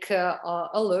take a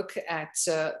look at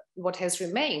what has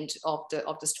remained of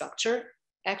the structure.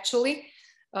 Actually,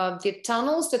 the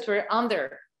tunnels that were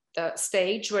under the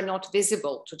stage were not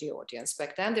visible to the audience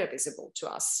back then. They're visible to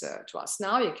us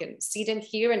now. You can see them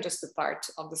here, and just the part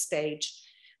of the stage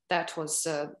that was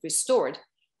restored.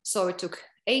 So it took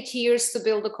 8 years to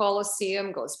build the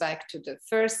Colosseum, goes back to the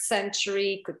 1st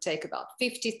century, could take about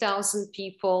 50,000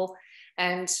 people.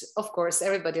 And of course,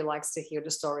 everybody likes to hear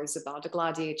the stories about the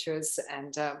gladiators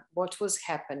and what was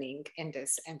happening in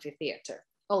this amphitheater.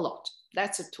 A lot.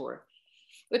 That's a tour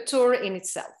in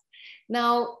itself.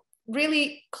 Now,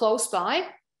 really close by,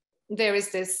 there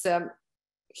is this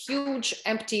huge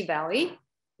empty valley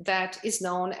that is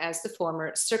known as the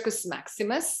former Circus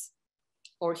Maximus,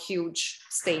 or huge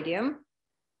stadium.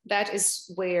 That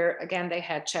is where, again, they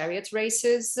had chariot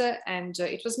races, and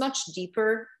it was much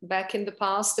deeper back in the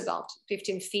past, about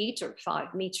 15 feet or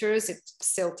 5 meters. It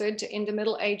silted in the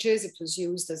Middle Ages. It was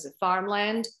used as a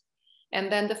farmland. And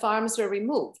then the farms were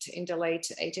removed in the late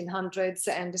 1800s.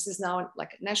 And this is now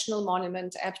like a national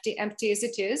monument, empty as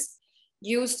it is,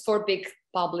 used for big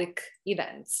public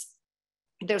events.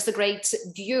 There's a great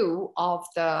view of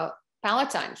the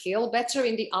Palatine Hill, better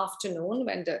in the afternoon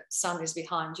when the sun is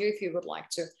behind you, if you would like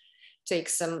to take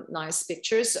some nice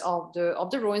pictures of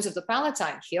the ruins of the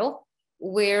Palatine Hill,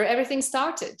 where everything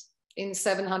started. In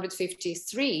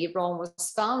 753, Rome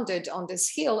was founded on this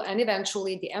hill, and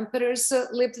eventually the emperors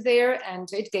lived there,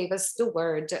 and it gave us the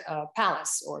word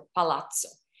palace or palazzo.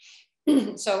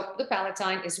 So the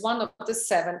Palatine is one of the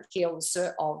 7 hills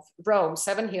of Rome,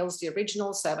 7 hills, the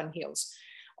original 7 hills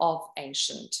of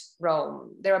ancient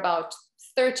Rome. There are about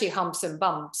 30 humps and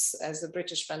bumps, as a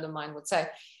British friend of mine would say,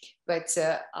 but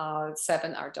 7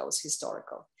 are those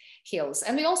historical hills.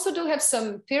 And we also do have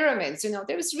some pyramids. You know,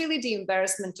 there's really the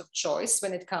embarrassment of choice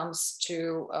when it comes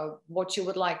to what you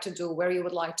would like to do, where you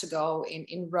would like to go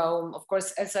in Rome. Of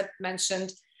course, as I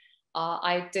mentioned,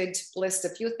 I did list a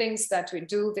few things that we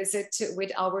do visit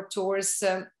with our tours,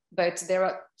 but there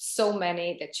are so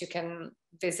many that you can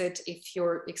visit if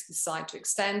you decide to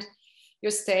extend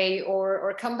your stay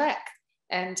or come back.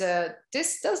 And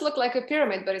this does look like a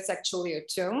pyramid, but it's actually a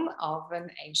tomb of an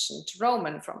ancient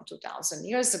Roman from 2000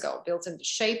 years ago, built in the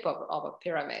shape of a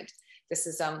pyramid. This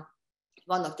is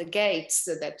one of the gates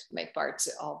that make part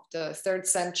of the 3rd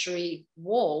century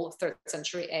wall, 3rd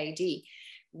century AD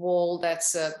wall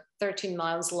that's 13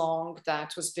 miles long,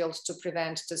 that was built to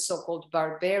prevent the so-called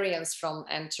barbarians from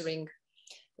entering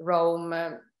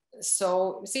Rome.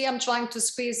 So see, I'm trying to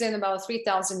squeeze in about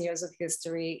 3,000 years of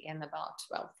history in about,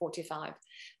 well, 45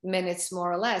 minutes,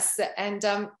 more or less. And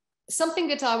something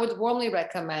that I would warmly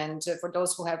recommend for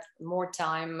those who have more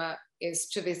time is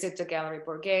to visit the Gallery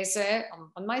Borghese.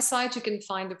 On my site, you can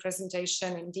find a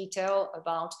presentation in detail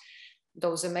about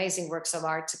those amazing works of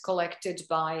art collected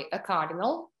by a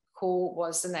cardinal who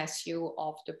was the nephew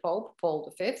of the Pope,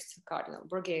 Paul V, Cardinal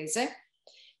Borghese.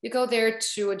 You go there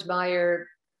to admire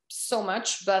so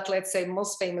much, but let's say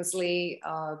most famously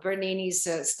Bernini's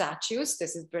statues.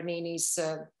 This is Bernini's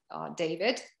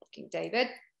David, King David,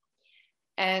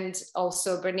 and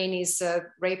also Bernini's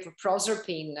Rape of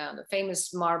Proserpine, the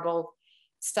famous marble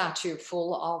statue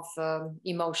full of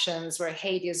emotions, where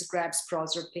Hades grabs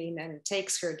Proserpine and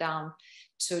takes her down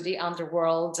to the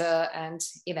underworld, and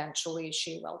eventually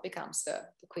she, well, becomes the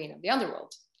queen of the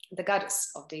underworld, the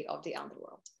goddess of the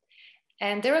underworld.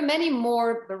 And there are many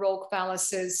more Baroque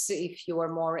palaces if you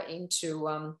are more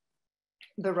into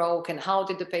Baroque and how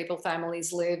did the papal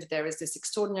families live. There is this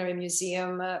extraordinary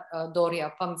museum,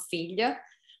 Doria Pamfiglia.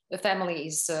 The family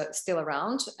is still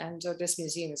around, and this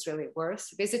museum is really worth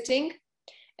visiting.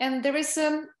 And there is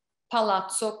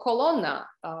Palazzo Colonna,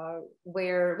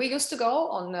 where we used to go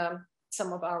on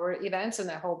some of our events,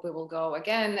 and I hope we will go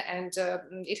again. And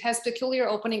it has peculiar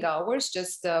opening hours,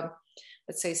 just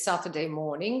let's say Saturday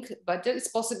morning, but it's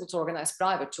possible to organize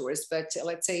private tours. But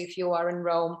let's say if you are in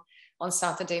Rome on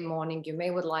Saturday morning, you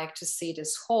may would like to see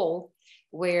this hall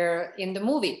where in the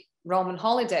movie Roman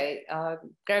Holiday,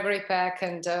 Gregory Peck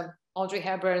and Audrey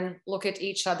Hepburn look at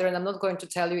each other, and I'm not going to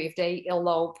tell you if they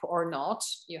elope or not.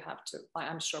 You have to,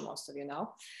 I'm sure most of you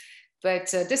know.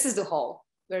 But this is the hall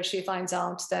where she finds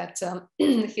out that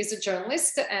he's a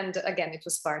journalist. And again, it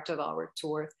was part of our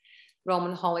tour,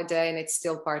 Roman Holiday, and it's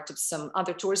still part of some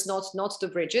other tours, not the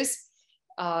bridges.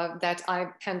 that I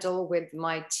handle with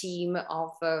my team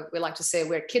of, we like to say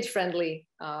we're kid-friendly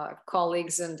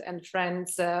colleagues and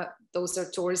friends. Those are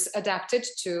tours adapted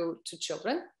to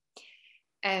children.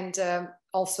 And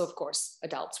also, of course,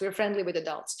 adults. We're friendly with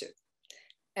adults too.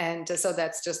 And so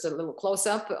that's just a little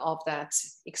close-up of that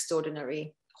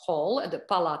extraordinary hall at the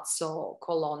Palazzo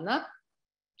Colonna.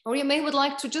 Or you would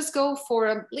like to just go for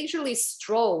a leisurely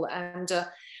stroll. And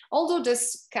although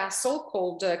this castle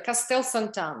called Castel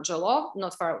Sant'Angelo,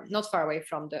 not far away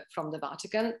from the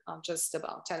Vatican, just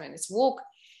about 10 minutes walk,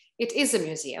 it is a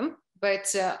museum,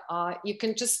 but you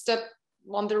can just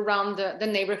wander around the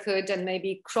neighborhood and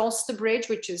maybe cross the bridge,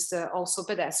 which is also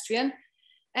pedestrian,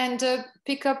 and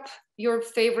pick up your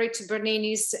favorite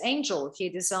Bernini's angel. He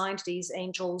designed these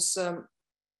angels.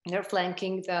 They're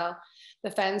flanking the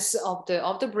fence of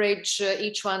the bridge.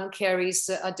 Each one carries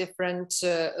a different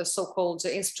so-called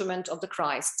instrument of the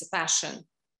Christ Passion.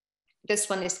 This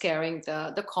one is carrying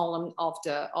the column of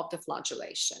the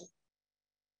flagellation.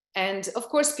 And of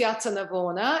course, Piazza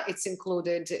Navona, it's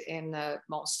included in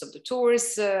most of the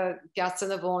tours. Piazza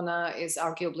Navona is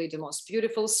arguably the most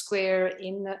beautiful square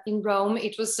in Rome.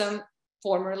 It was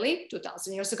formerly,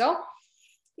 2000 years ago,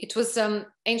 it was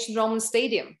ancient Roman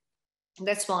stadium.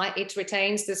 That's why it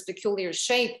retains this peculiar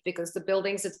shape, because the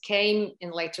buildings that came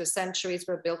in later centuries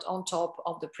were built on top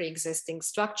of the pre-existing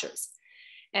structures.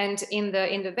 And in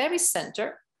the very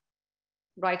center,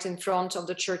 right in front of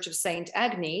the Church of Saint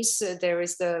Agnes, there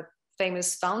is the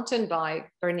famous fountain by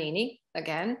Bernini,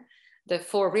 again, the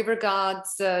four river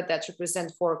gods that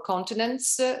represent four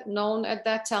continents known at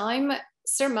that time,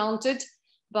 surmounted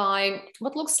by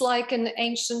what looks like an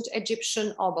ancient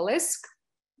Egyptian obelisk,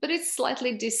 but it's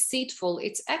slightly deceitful.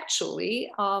 It's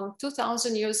actually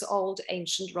 2000 years old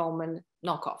ancient Roman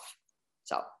knockoff.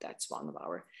 So that's one of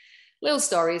our little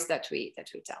stories that we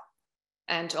tell.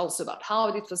 And also about how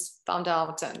it was found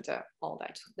out and all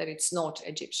that it's not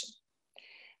Egyptian.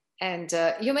 And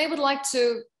you would like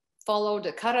to follow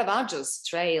the Caravaggio's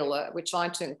trail. We try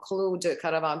to include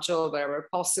Caravaggio wherever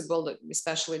possible,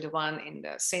 especially the one in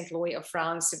the St. Louis of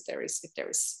France, if there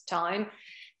is time.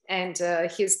 And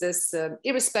he's this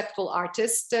irrespectful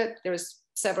artist. There's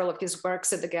several of his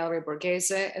works at the Gallery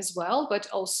Borghese as well, but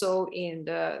also in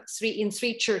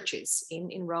three churches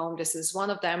in Rome. This is one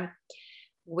of them,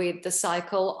 with the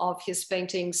cycle of his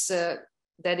paintings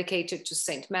dedicated to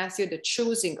Saint Matthew, the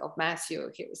choosing of Matthew.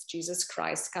 Here is Jesus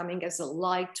Christ coming as a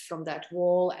light from that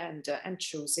wall and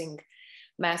choosing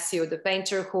Matthew, the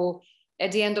painter who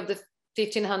at the end of the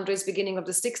 1500s, beginning of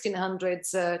the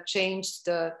 1600s, changed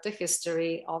the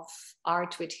history of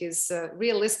art with his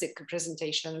realistic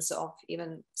representations of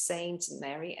even saints and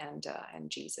Mary and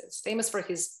Jesus, famous for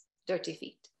his dirty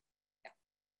feet. Yeah,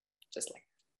 just like that.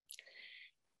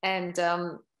 And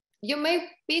you may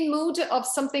be in mood of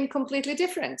something completely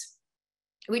different,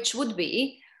 which would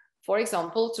be, for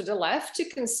example, to the left, you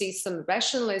can see some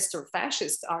rationalist or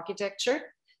fascist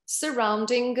architecture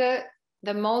surrounding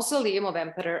the mausoleum of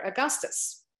Emperor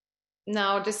Augustus.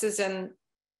 Now, this is an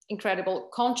incredible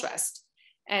contrast.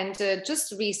 And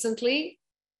just recently,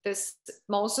 this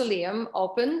mausoleum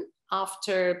opened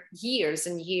after years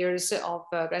and years of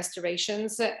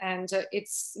restorations, and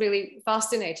it's really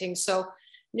fascinating. So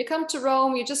when you come to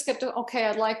Rome, you just get to, okay,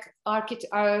 I'd like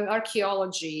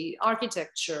archaeology,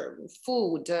 architecture,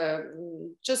 food,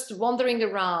 just wandering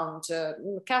around,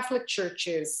 Catholic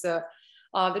churches, the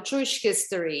Jewish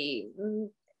history,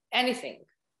 anything,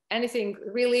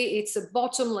 really. It's a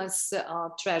bottomless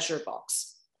treasure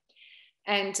box.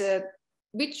 And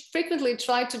we frequently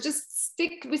try to just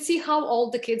we see how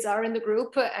old the kids are in the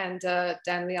group, and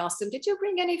then we ask them, did you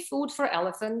bring any food for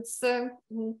elephants?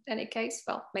 In any case,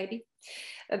 well, maybe.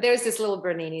 There's this little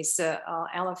Bernini's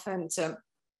elephant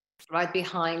right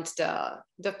behind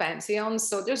the Pantheon.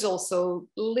 So there's also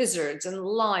lizards and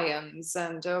lions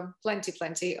and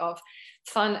plenty of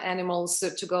fun animals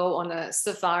to go on a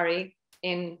safari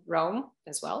in Rome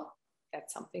as well.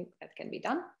 That's something that can be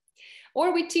done.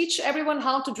 Or we teach everyone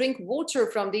how to drink water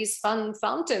from these fun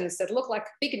fountains that look like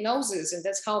big noses, and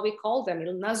that's how we call them,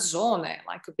 il nasone,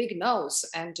 like a big nose.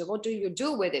 And what do you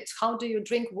do with it? How do you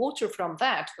drink water from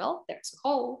that? Well, there's a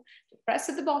hole, you press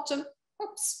at the bottom,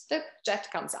 oops, the jet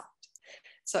comes out.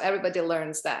 So everybody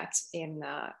learns that in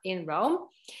Rome.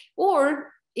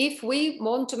 Or if we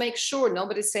want to make sure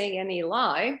nobody's saying any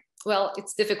lie, well,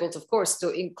 it's difficult, of course,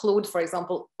 to include, for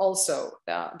example, also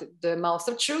the mouth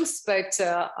of truth. But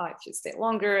if you stay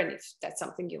longer and if that's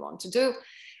something you want to do,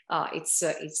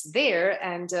 it's there.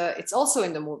 And it's also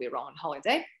in the movie Roman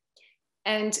Holiday.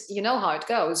 And you know how it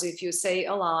goes. If you say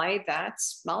a lie, that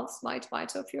mouth might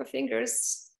bite off your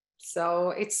fingers.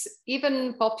 So it's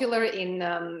even popular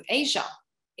in Asia.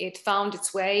 it found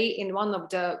its way in one of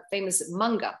the famous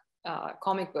manga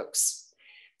comic books.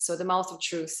 So the Mouth of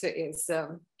Truth is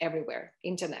everywhere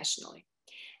internationally.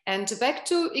 And back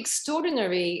to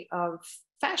extraordinary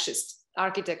fascist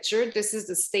architecture. This is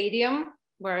the stadium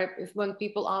where when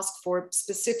people ask for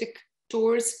specific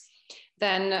tours,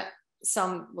 then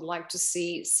some would like to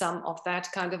see some of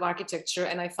that kind of architecture.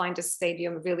 And I find the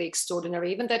stadium really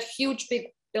extraordinary. Even that huge big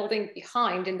building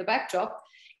behind in the backdrop,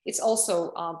 it's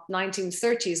also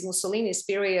 1930s Mussolini's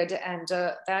period, and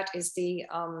that is the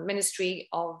Ministry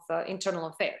of Internal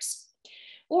Affairs.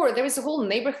 Or there is a whole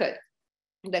neighborhood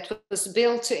that was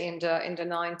built in the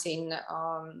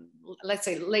let's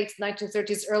say late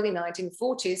 1930s, early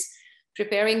 1940s,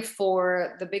 preparing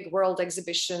for the big world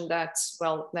exhibition that,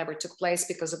 well, never took place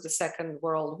because of the Second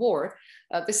World War.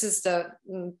 This is the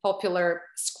popular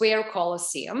Square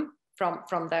Colosseum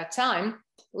from that time.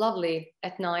 Lovely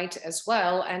at night as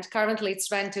well, and currently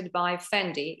it's rented by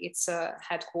Fendi. It's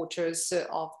headquarters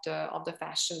of the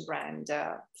fashion brand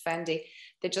Fendi.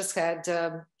 They just had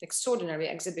extraordinary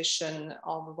exhibition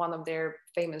of one of their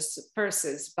famous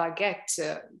purses,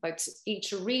 Baguette, but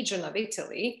each region of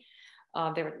Italy,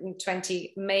 there were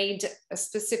 20 made a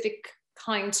specific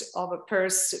kind of a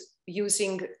purse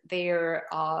using their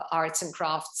arts and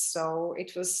crafts. So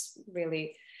it was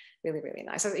really, really, really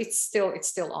nice. So it's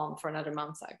still on for another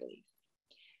month, I believe.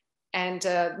 And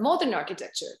modern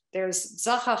architecture, there's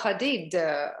Zaha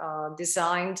Hadid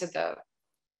designed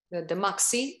the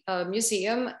Maxi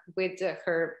Museum with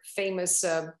her famous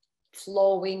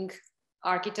flowing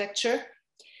architecture.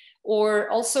 Or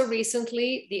also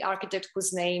recently, the architect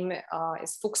whose name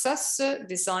is Fuksas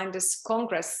designed this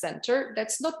Congress Center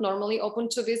that's not normally open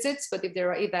to visits, but if there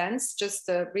are events, just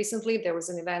recently there was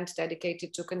an event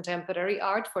dedicated to contemporary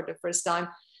art. For the first time,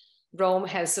 Rome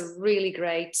has a really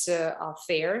great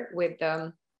fair with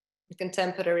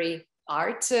contemporary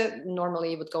art.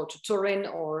 Normally you would go to Turin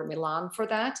or Milan for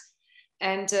that.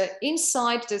 And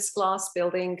inside this glass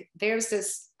building, there's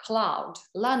this cloud,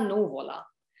 La Nuvola.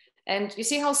 And you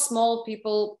see how small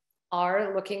people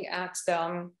are looking at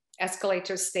the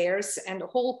escalator stairs, and the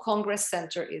whole Congress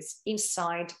Center is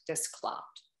inside this cloud.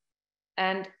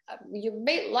 And you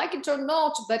may like it or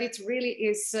not, but it really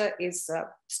is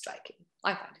striking.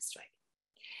 I find it striking.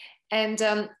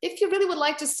 And if you really would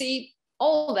like to see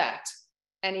all that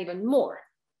and even more,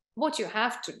 what you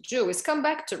have to do is come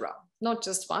back to Rome, not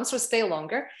just once or stay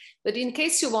longer, but in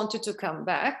case you wanted to come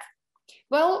back,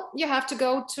 well, you have to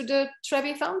go to the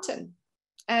Trevi Fountain,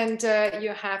 and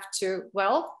you have to,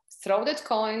 well, throw that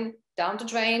coin down the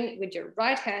drain with your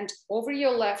right hand over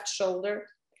your left shoulder,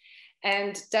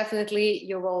 and definitely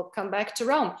you will come back to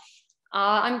Rome.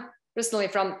 I'm personally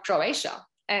from Croatia,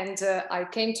 and I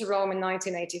came to Rome in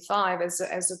 1985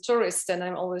 as a tourist, and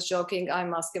I'm always joking, I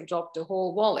must have dropped the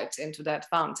whole wallet into that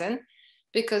fountain,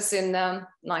 because in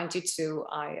 92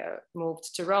 I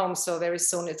moved to Rome, so very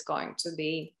soon it's going to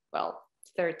be, well,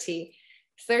 30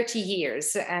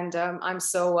 years. And I'm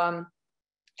so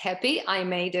happy I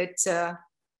made it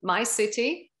my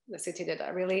city, the city that I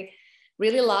really,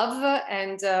 really love.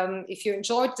 And if you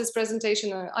enjoyed this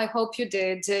presentation, I hope you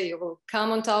did, you will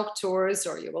come on Tauck tours,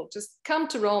 or you will just come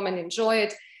to Rome and enjoy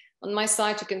it. On my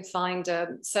site, you can find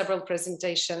several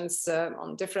presentations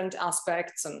on different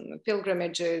aspects, on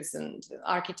pilgrimages and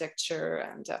architecture,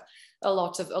 and a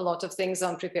lot of things.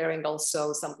 I'm preparing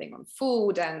also something on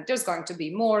food, and there's going to be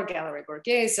more, Gallery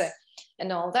Borghese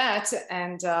and all that.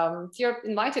 And if you're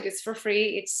invited, it's for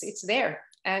free, it's there.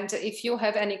 And if you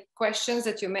have any questions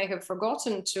that you may have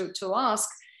forgotten to ask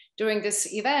during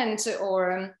this event,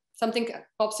 or something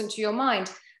pops into your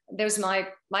mind, there's my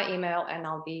email, and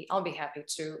I'll be happy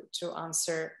to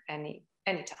answer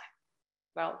anytime.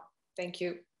 Well, thank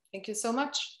you so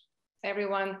much,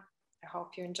 everyone. I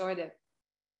hope you enjoyed it.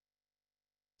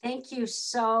 Thank you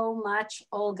so much,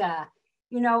 Olga.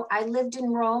 You know, I lived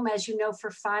in Rome, as you know,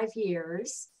 for 5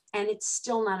 years, and it's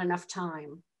still not enough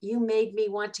time. You made me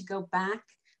want to go back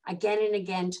again and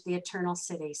again to the Eternal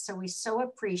City. So we so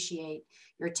appreciate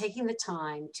your taking the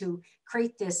time to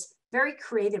create this very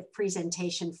creative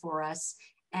presentation for us.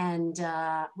 And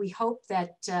we hope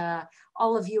that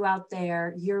all of you out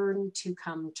there yearn to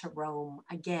come to Rome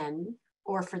again,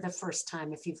 or for the first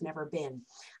time if you've never been.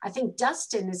 I think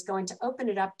Dustin is going to open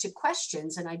it up to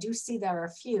questions, and I do see there are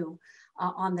a few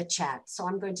on the chat. So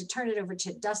I'm going to turn it over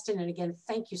to Dustin. And again,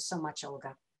 thank you so much,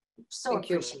 Olga. So thank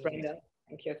you, Brenda.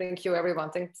 Thank you, everyone.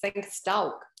 Thanks,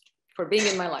 Tauck, for being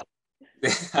in my life.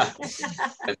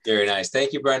 That's very nice.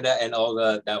 Thank you, Brenda and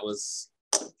Olga. That was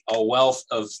a wealth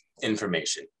of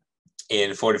information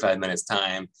in 45 minutes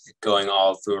time, going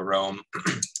all through Rome.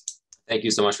 Thank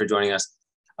you so much for joining us.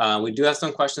 We do have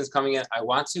some questions coming in. I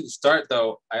want to start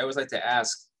though. I always like to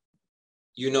ask,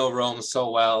 you know Rome so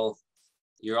well.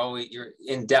 You're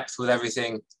in depth with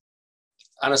everything.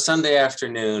 On a Sunday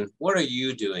afternoon, what are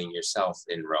you doing yourself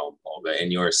in Rome, Olga,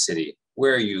 in your city?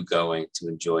 Where are you going to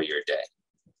enjoy your day?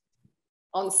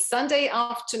 On Sunday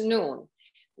afternoon.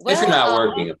 Well, if you're not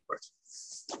working, of course.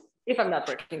 If I'm not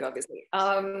working, obviously.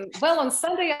 Well, on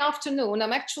Sunday afternoon,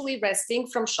 I'm actually resting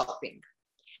from shopping.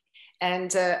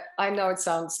 And I know it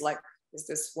sounds like, is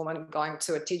this woman going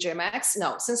to a TJ Maxx?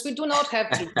 No, since we do not have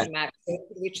TJ Maxx,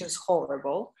 which is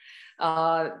horrible.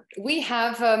 We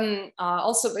have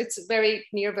also, it's very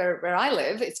near where I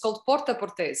live. It's called Porta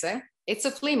Portese. It's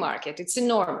a flea market. It's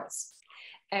enormous.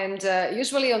 And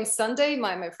usually on Sunday,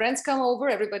 my friends come over,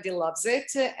 everybody loves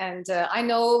it. And I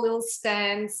know little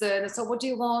stands. So what do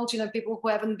you want? You know, people who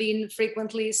haven't been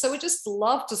frequently. So we just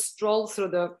love to stroll through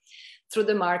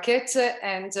the market.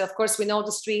 And of course, we know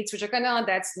the streets, which are kind of,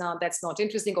 that's not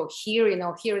interesting. Or here, you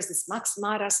know, here is this Max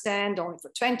Mara stand only for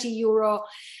 20 euro.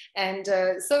 And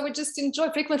so we just enjoy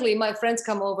frequently. My friends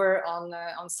come over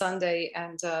on Sunday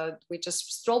and we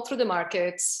just stroll through the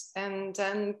markets and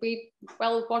we,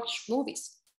 well, watch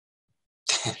movies.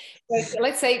 But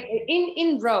let's say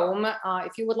in Rome,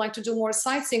 if you would like to do more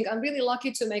sightseeing, I'm really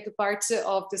lucky to make a part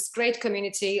of this great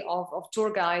community of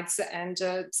tour guides. And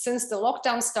since the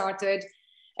lockdown started,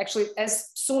 actually,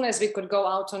 as soon as we could go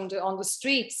out on the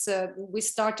streets, we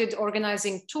started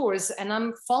organizing tours. And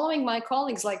I'm following my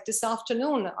colleagues. Like this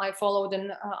afternoon, I followed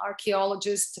an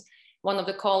archaeologist, one of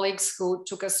the colleagues who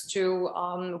took us to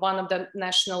one of the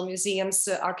national museums,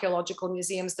 archaeological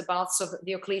museums, the baths of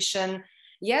Diocletian.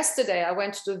 Yesterday, I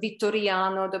went to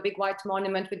Vittoriano, the big white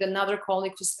monument, with another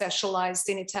colleague who specialized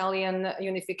in Italian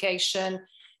unification.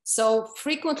 So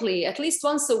frequently, at least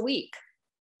once a week,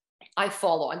 I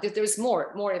follow, and there's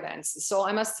more events. So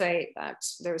I must say that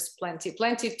there's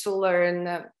plenty to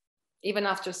learn, even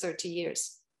after 30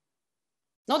 years.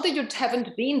 Not that you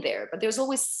haven't been there, but there's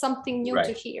always something new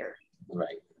to hear.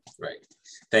 Right.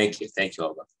 Thank you,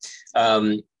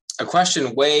 Olga. A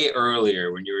question way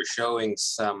earlier when you were showing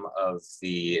some of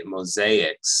the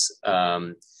mosaics,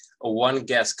 one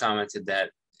guest commented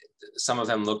that some of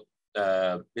them looked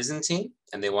Byzantine,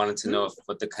 and they wanted to know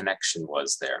what the connection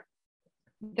was there.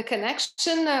 The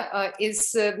connection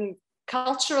is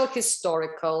cultural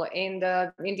historical. In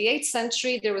the 8th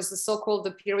century, there was the so-called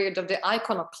the period of the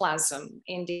iconoclasm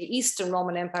in the Eastern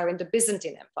Roman Empire, in the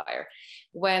Byzantine Empire,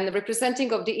 when the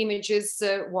representing of the images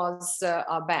was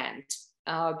banned.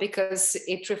 Because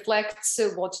it reflects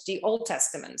what the Old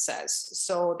Testament says.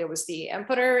 So there was the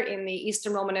emperor in the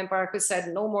Eastern Roman Empire who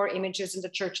said no more images in the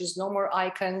churches, no more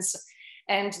icons.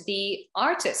 And the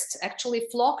artists actually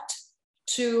flocked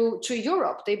to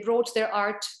Europe. They brought their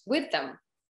art with them.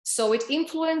 So it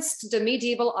influenced the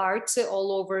medieval art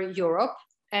all over Europe.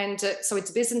 And so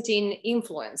it's Byzantine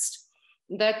influenced.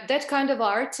 That kind of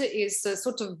art is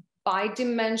sort of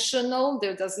bidimensional.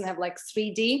 There doesn't have like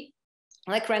 3D.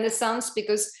 Like Renaissance,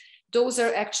 because those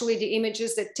are actually the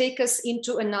images that take us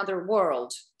into another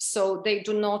world. So they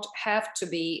do not have to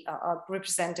be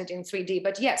represented in 3D.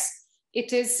 But yes,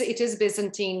 it is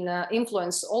Byzantine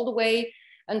influence all the way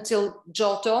until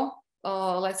Giotto,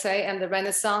 let's say, and the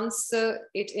Renaissance.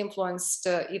 It influenced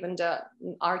even the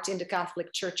art in the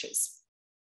Catholic churches.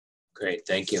 Great,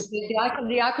 thank you.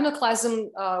 The iconoclasm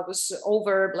was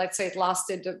over, let's say it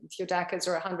lasted a few decades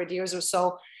or 100 years or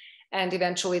so. And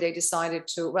eventually they decided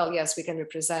to, well, yes, we can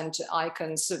represent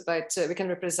icons, but we can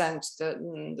represent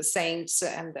the saints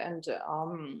and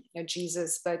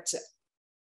Jesus, but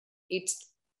it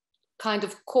kind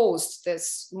of caused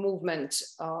this movement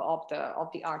of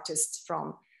the artists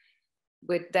from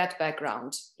with that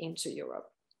background into Europe.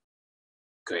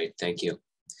 Great, thank you.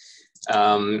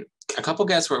 A couple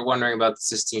guests were wondering about the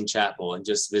Sistine Chapel and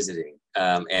just visiting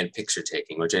and picture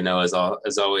taking, which I know is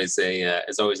always a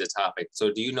topic. So,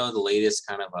 do you know the latest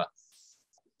kind of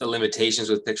the limitations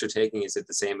with picture taking? Is it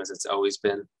the same as it's always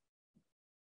been?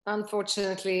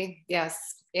 Unfortunately,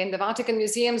 yes. In the Vatican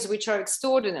museums, which are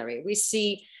extraordinary, we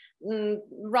see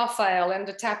Raphael and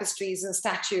the tapestries and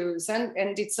statues, and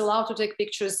it's allowed to take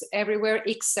pictures everywhere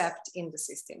except in the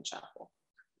Sistine Chapel.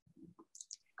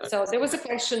 So there was a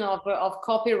question of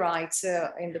copyright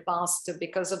in the past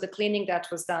because of the cleaning that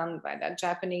was done by that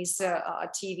Japanese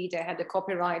TV. They had the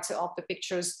copyright of the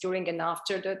pictures during and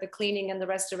after the cleaning and the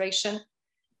restoration.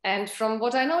 And from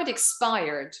what I know, it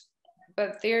expired,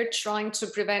 but they're trying to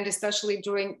prevent, especially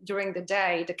during the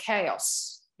day, the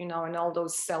chaos, you know, and all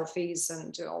those selfies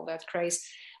and all that craze.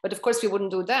 But of course, we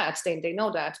wouldn't do that. They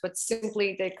know that, but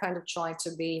simply they kind of try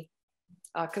to be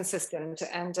consistent.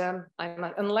 And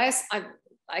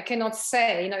I cannot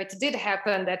say, it did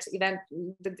happen that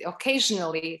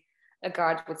occasionally a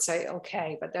guard would say,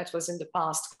 okay, but that was in the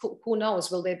past. Who knows,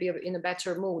 will they be in a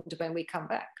better mood when we come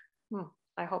back?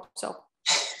 I hope so.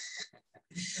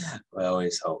 We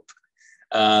always hope.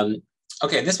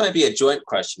 Okay, this might be a joint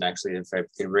question, actually, if I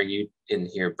can bring you in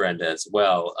here, Brenda, as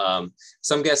well.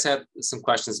 Some guests have some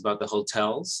questions about the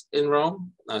hotels in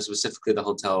Rome, specifically the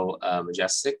Hotel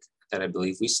Majestic that I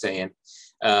believe we stay in.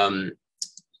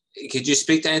 Could you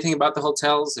speak to anything about the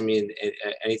hotels? I mean,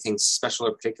 anything special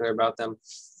or particular about them?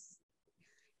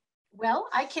 Well,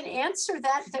 I can answer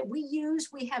that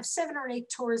we have 7 or 8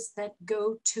 tours that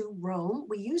go to Rome.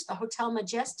 We use the Hotel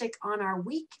Majestic on our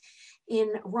week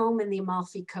in Rome and the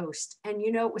Amalfi Coast. And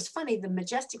it was funny, the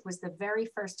Majestic was the very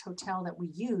first hotel that we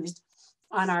used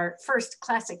on our first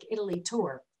Classic Italy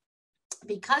tour.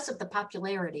 Because of the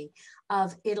popularity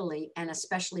of Italy and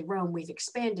especially Rome, we've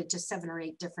expanded to 7 or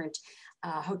 8 different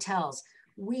hotels.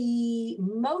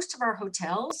 Most of our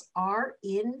hotels are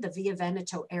in the Via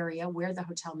Veneto area where the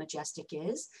Hotel Majestic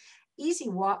is.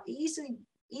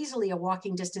 Easily a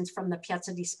walking distance from the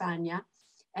Piazza di Spagna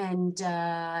and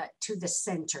to the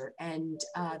center. And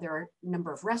there are a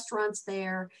number of restaurants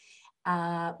there.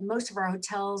 Most of our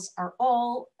hotels are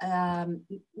all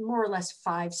more or less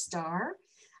 5-star.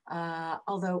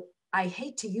 Although I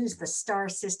hate to use the star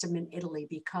system in Italy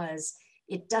because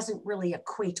it doesn't really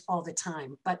equate all the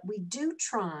time, but we do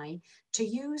try to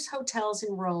use hotels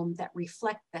in Rome that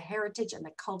reflect the heritage and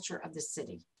the culture of the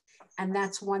city. And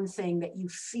that's one thing that you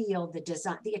feel the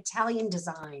Italian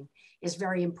design is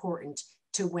very important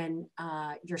to when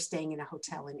you're staying in a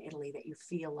hotel in Italy, that you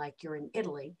feel like you're in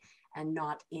Italy and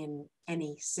not in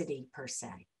any city per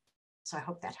se. So I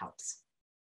hope that helps.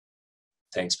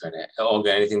 Thanks, Brenda.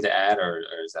 Olga, anything to add, or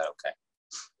is that okay?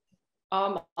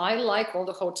 I like all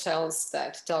the hotels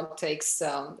that Tauck takes.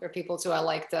 There are people too. I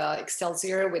like the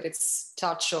Excelsior with its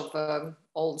touch of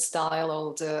old style,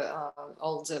 old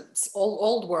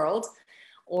world,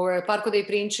 or Parco dei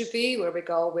Principi, where we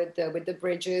go with the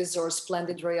bridges, or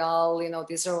Splendid Royale.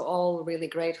 These are all really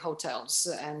great hotels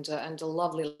and a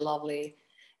lovely, lovely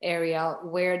area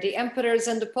where the emperors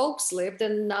and the popes lived,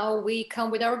 and now we come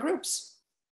with our groups.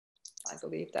 I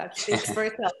believe that speaks for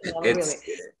itself. Really,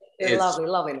 it's lovely,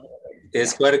 lovely.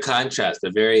 It's quite a contrast,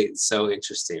 but so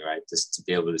interesting, right? Just to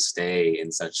be able to stay in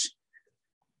such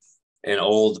an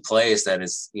old place that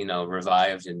is,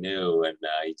 revived and new, and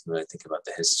you can really think about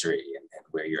the history and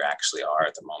where you actually are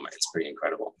at the moment. It's pretty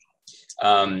incredible.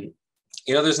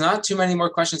 There's not too many more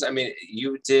questions. I mean,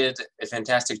 you did a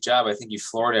fantastic job. I think you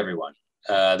floored everyone.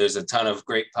 There's a ton of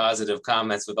great positive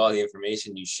comments with all the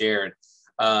information you shared.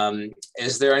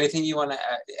 Is there anything you want to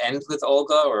end with,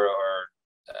 Olga, or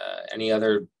any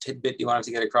other tidbit you wanted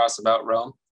to get across about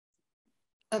Rome?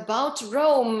 About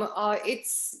Rome,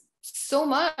 it's so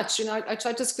much. I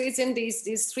tried to squeeze in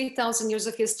these 3,000 years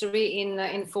of history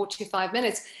in 45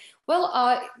 minutes. Well,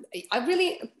 I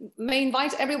really may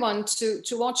invite everyone to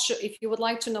watch, if you would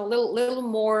like to know a little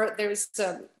more. There's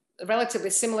a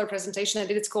relatively similar presentation I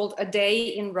did. It's called A Day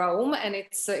in Rome, and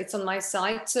it's on my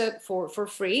site for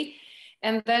free.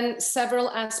 And then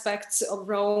several aspects of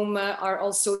Rome are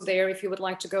also there if you would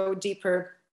like to go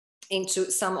deeper into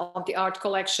some of the art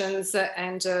collections.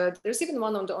 And there's even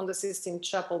one on the Sistine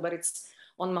Chapel, but it's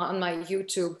on my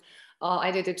YouTube.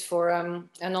 I did it for a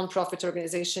nonprofit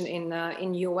organization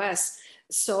in US.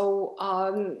 So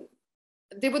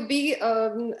there would be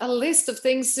a list of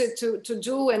things to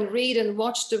do and read and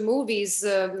watch the movies.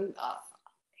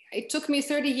 It took me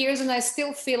 30 years and I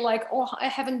still feel like, oh, I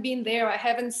haven't been there. I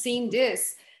haven't seen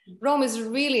this. Rome is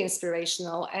really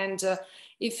inspirational. And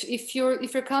if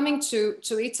you're coming to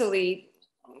Italy,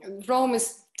 Rome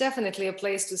is definitely a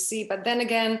place to see. But then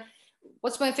again,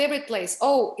 what's my favorite place?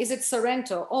 Oh, is it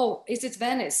Sorrento? Oh, is it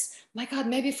Venice? My God,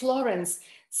 maybe Florence.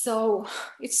 So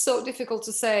it's so difficult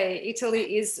to say.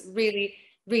 Italy is really,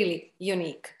 really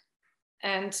unique.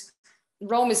 And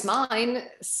Rome is mine,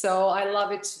 so I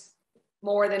love it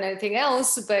more than anything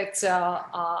else, but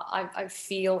I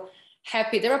feel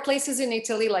happy. There are places in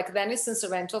Italy like Venice and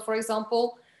Sorrento, for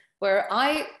example, where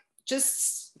I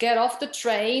just get off the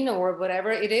train or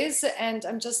whatever it is, and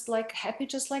I'm just like happy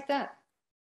just like that.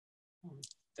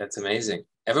 That's amazing.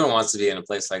 Everyone wants to be in a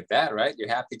place like that, right? You're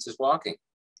happy just walking.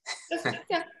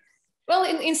 Yeah. Well,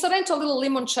 in Sorrento, a little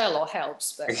limoncello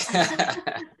helps. But...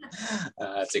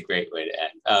 that's a great way to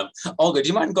end. Olga, do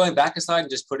you mind going back a slide and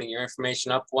just putting your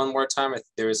information up one more time? If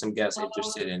there is some guests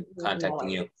interested in contacting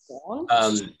you.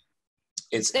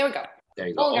 There we go. There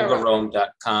you go,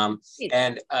 olgarome.com.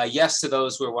 And yes, to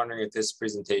those who are wondering if this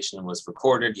presentation was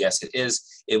recorded, yes, it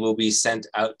is. It will be sent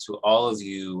out to all of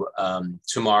you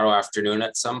tomorrow afternoon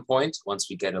at some point, once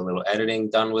we get a little editing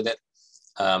done with it.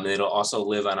 It'll also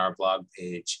live on our blog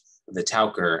page, the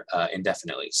Taucker,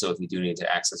 indefinitely. So if you do need to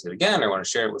access it again or want to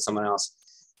share it with someone else,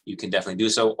 you can definitely do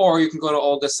so. Or you can go to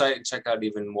Olga's site and check out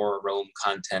even more Rome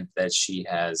content that she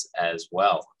has as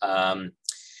well.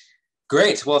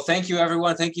 Great. Well, thank you,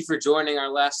 everyone. Thank you for joining our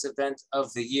last event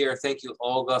of the year. Thank you,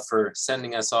 Olga, for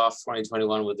sending us off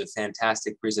 2021 with a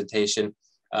fantastic presentation.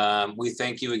 We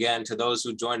thank you again to those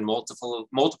who joined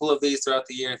multiple of these throughout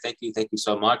the year. Thank you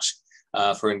so much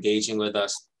for engaging with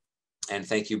us. And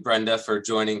thank you, Brenda, for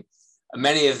joining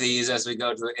many of these as we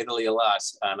go to Italy a lot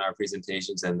on our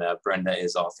presentations. And Brenda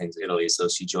is all things Italy, so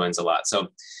she joins a lot. So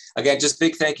again, just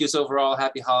big thank yous overall.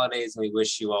 Happy holidays. And we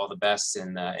wish you all the best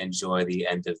and enjoy the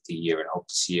end of the year and hope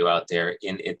to see you out there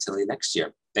in Italy next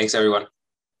year. Thanks, everyone.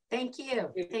 Thank you.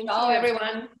 Thank Ciao, you,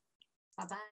 everyone. Bye-bye.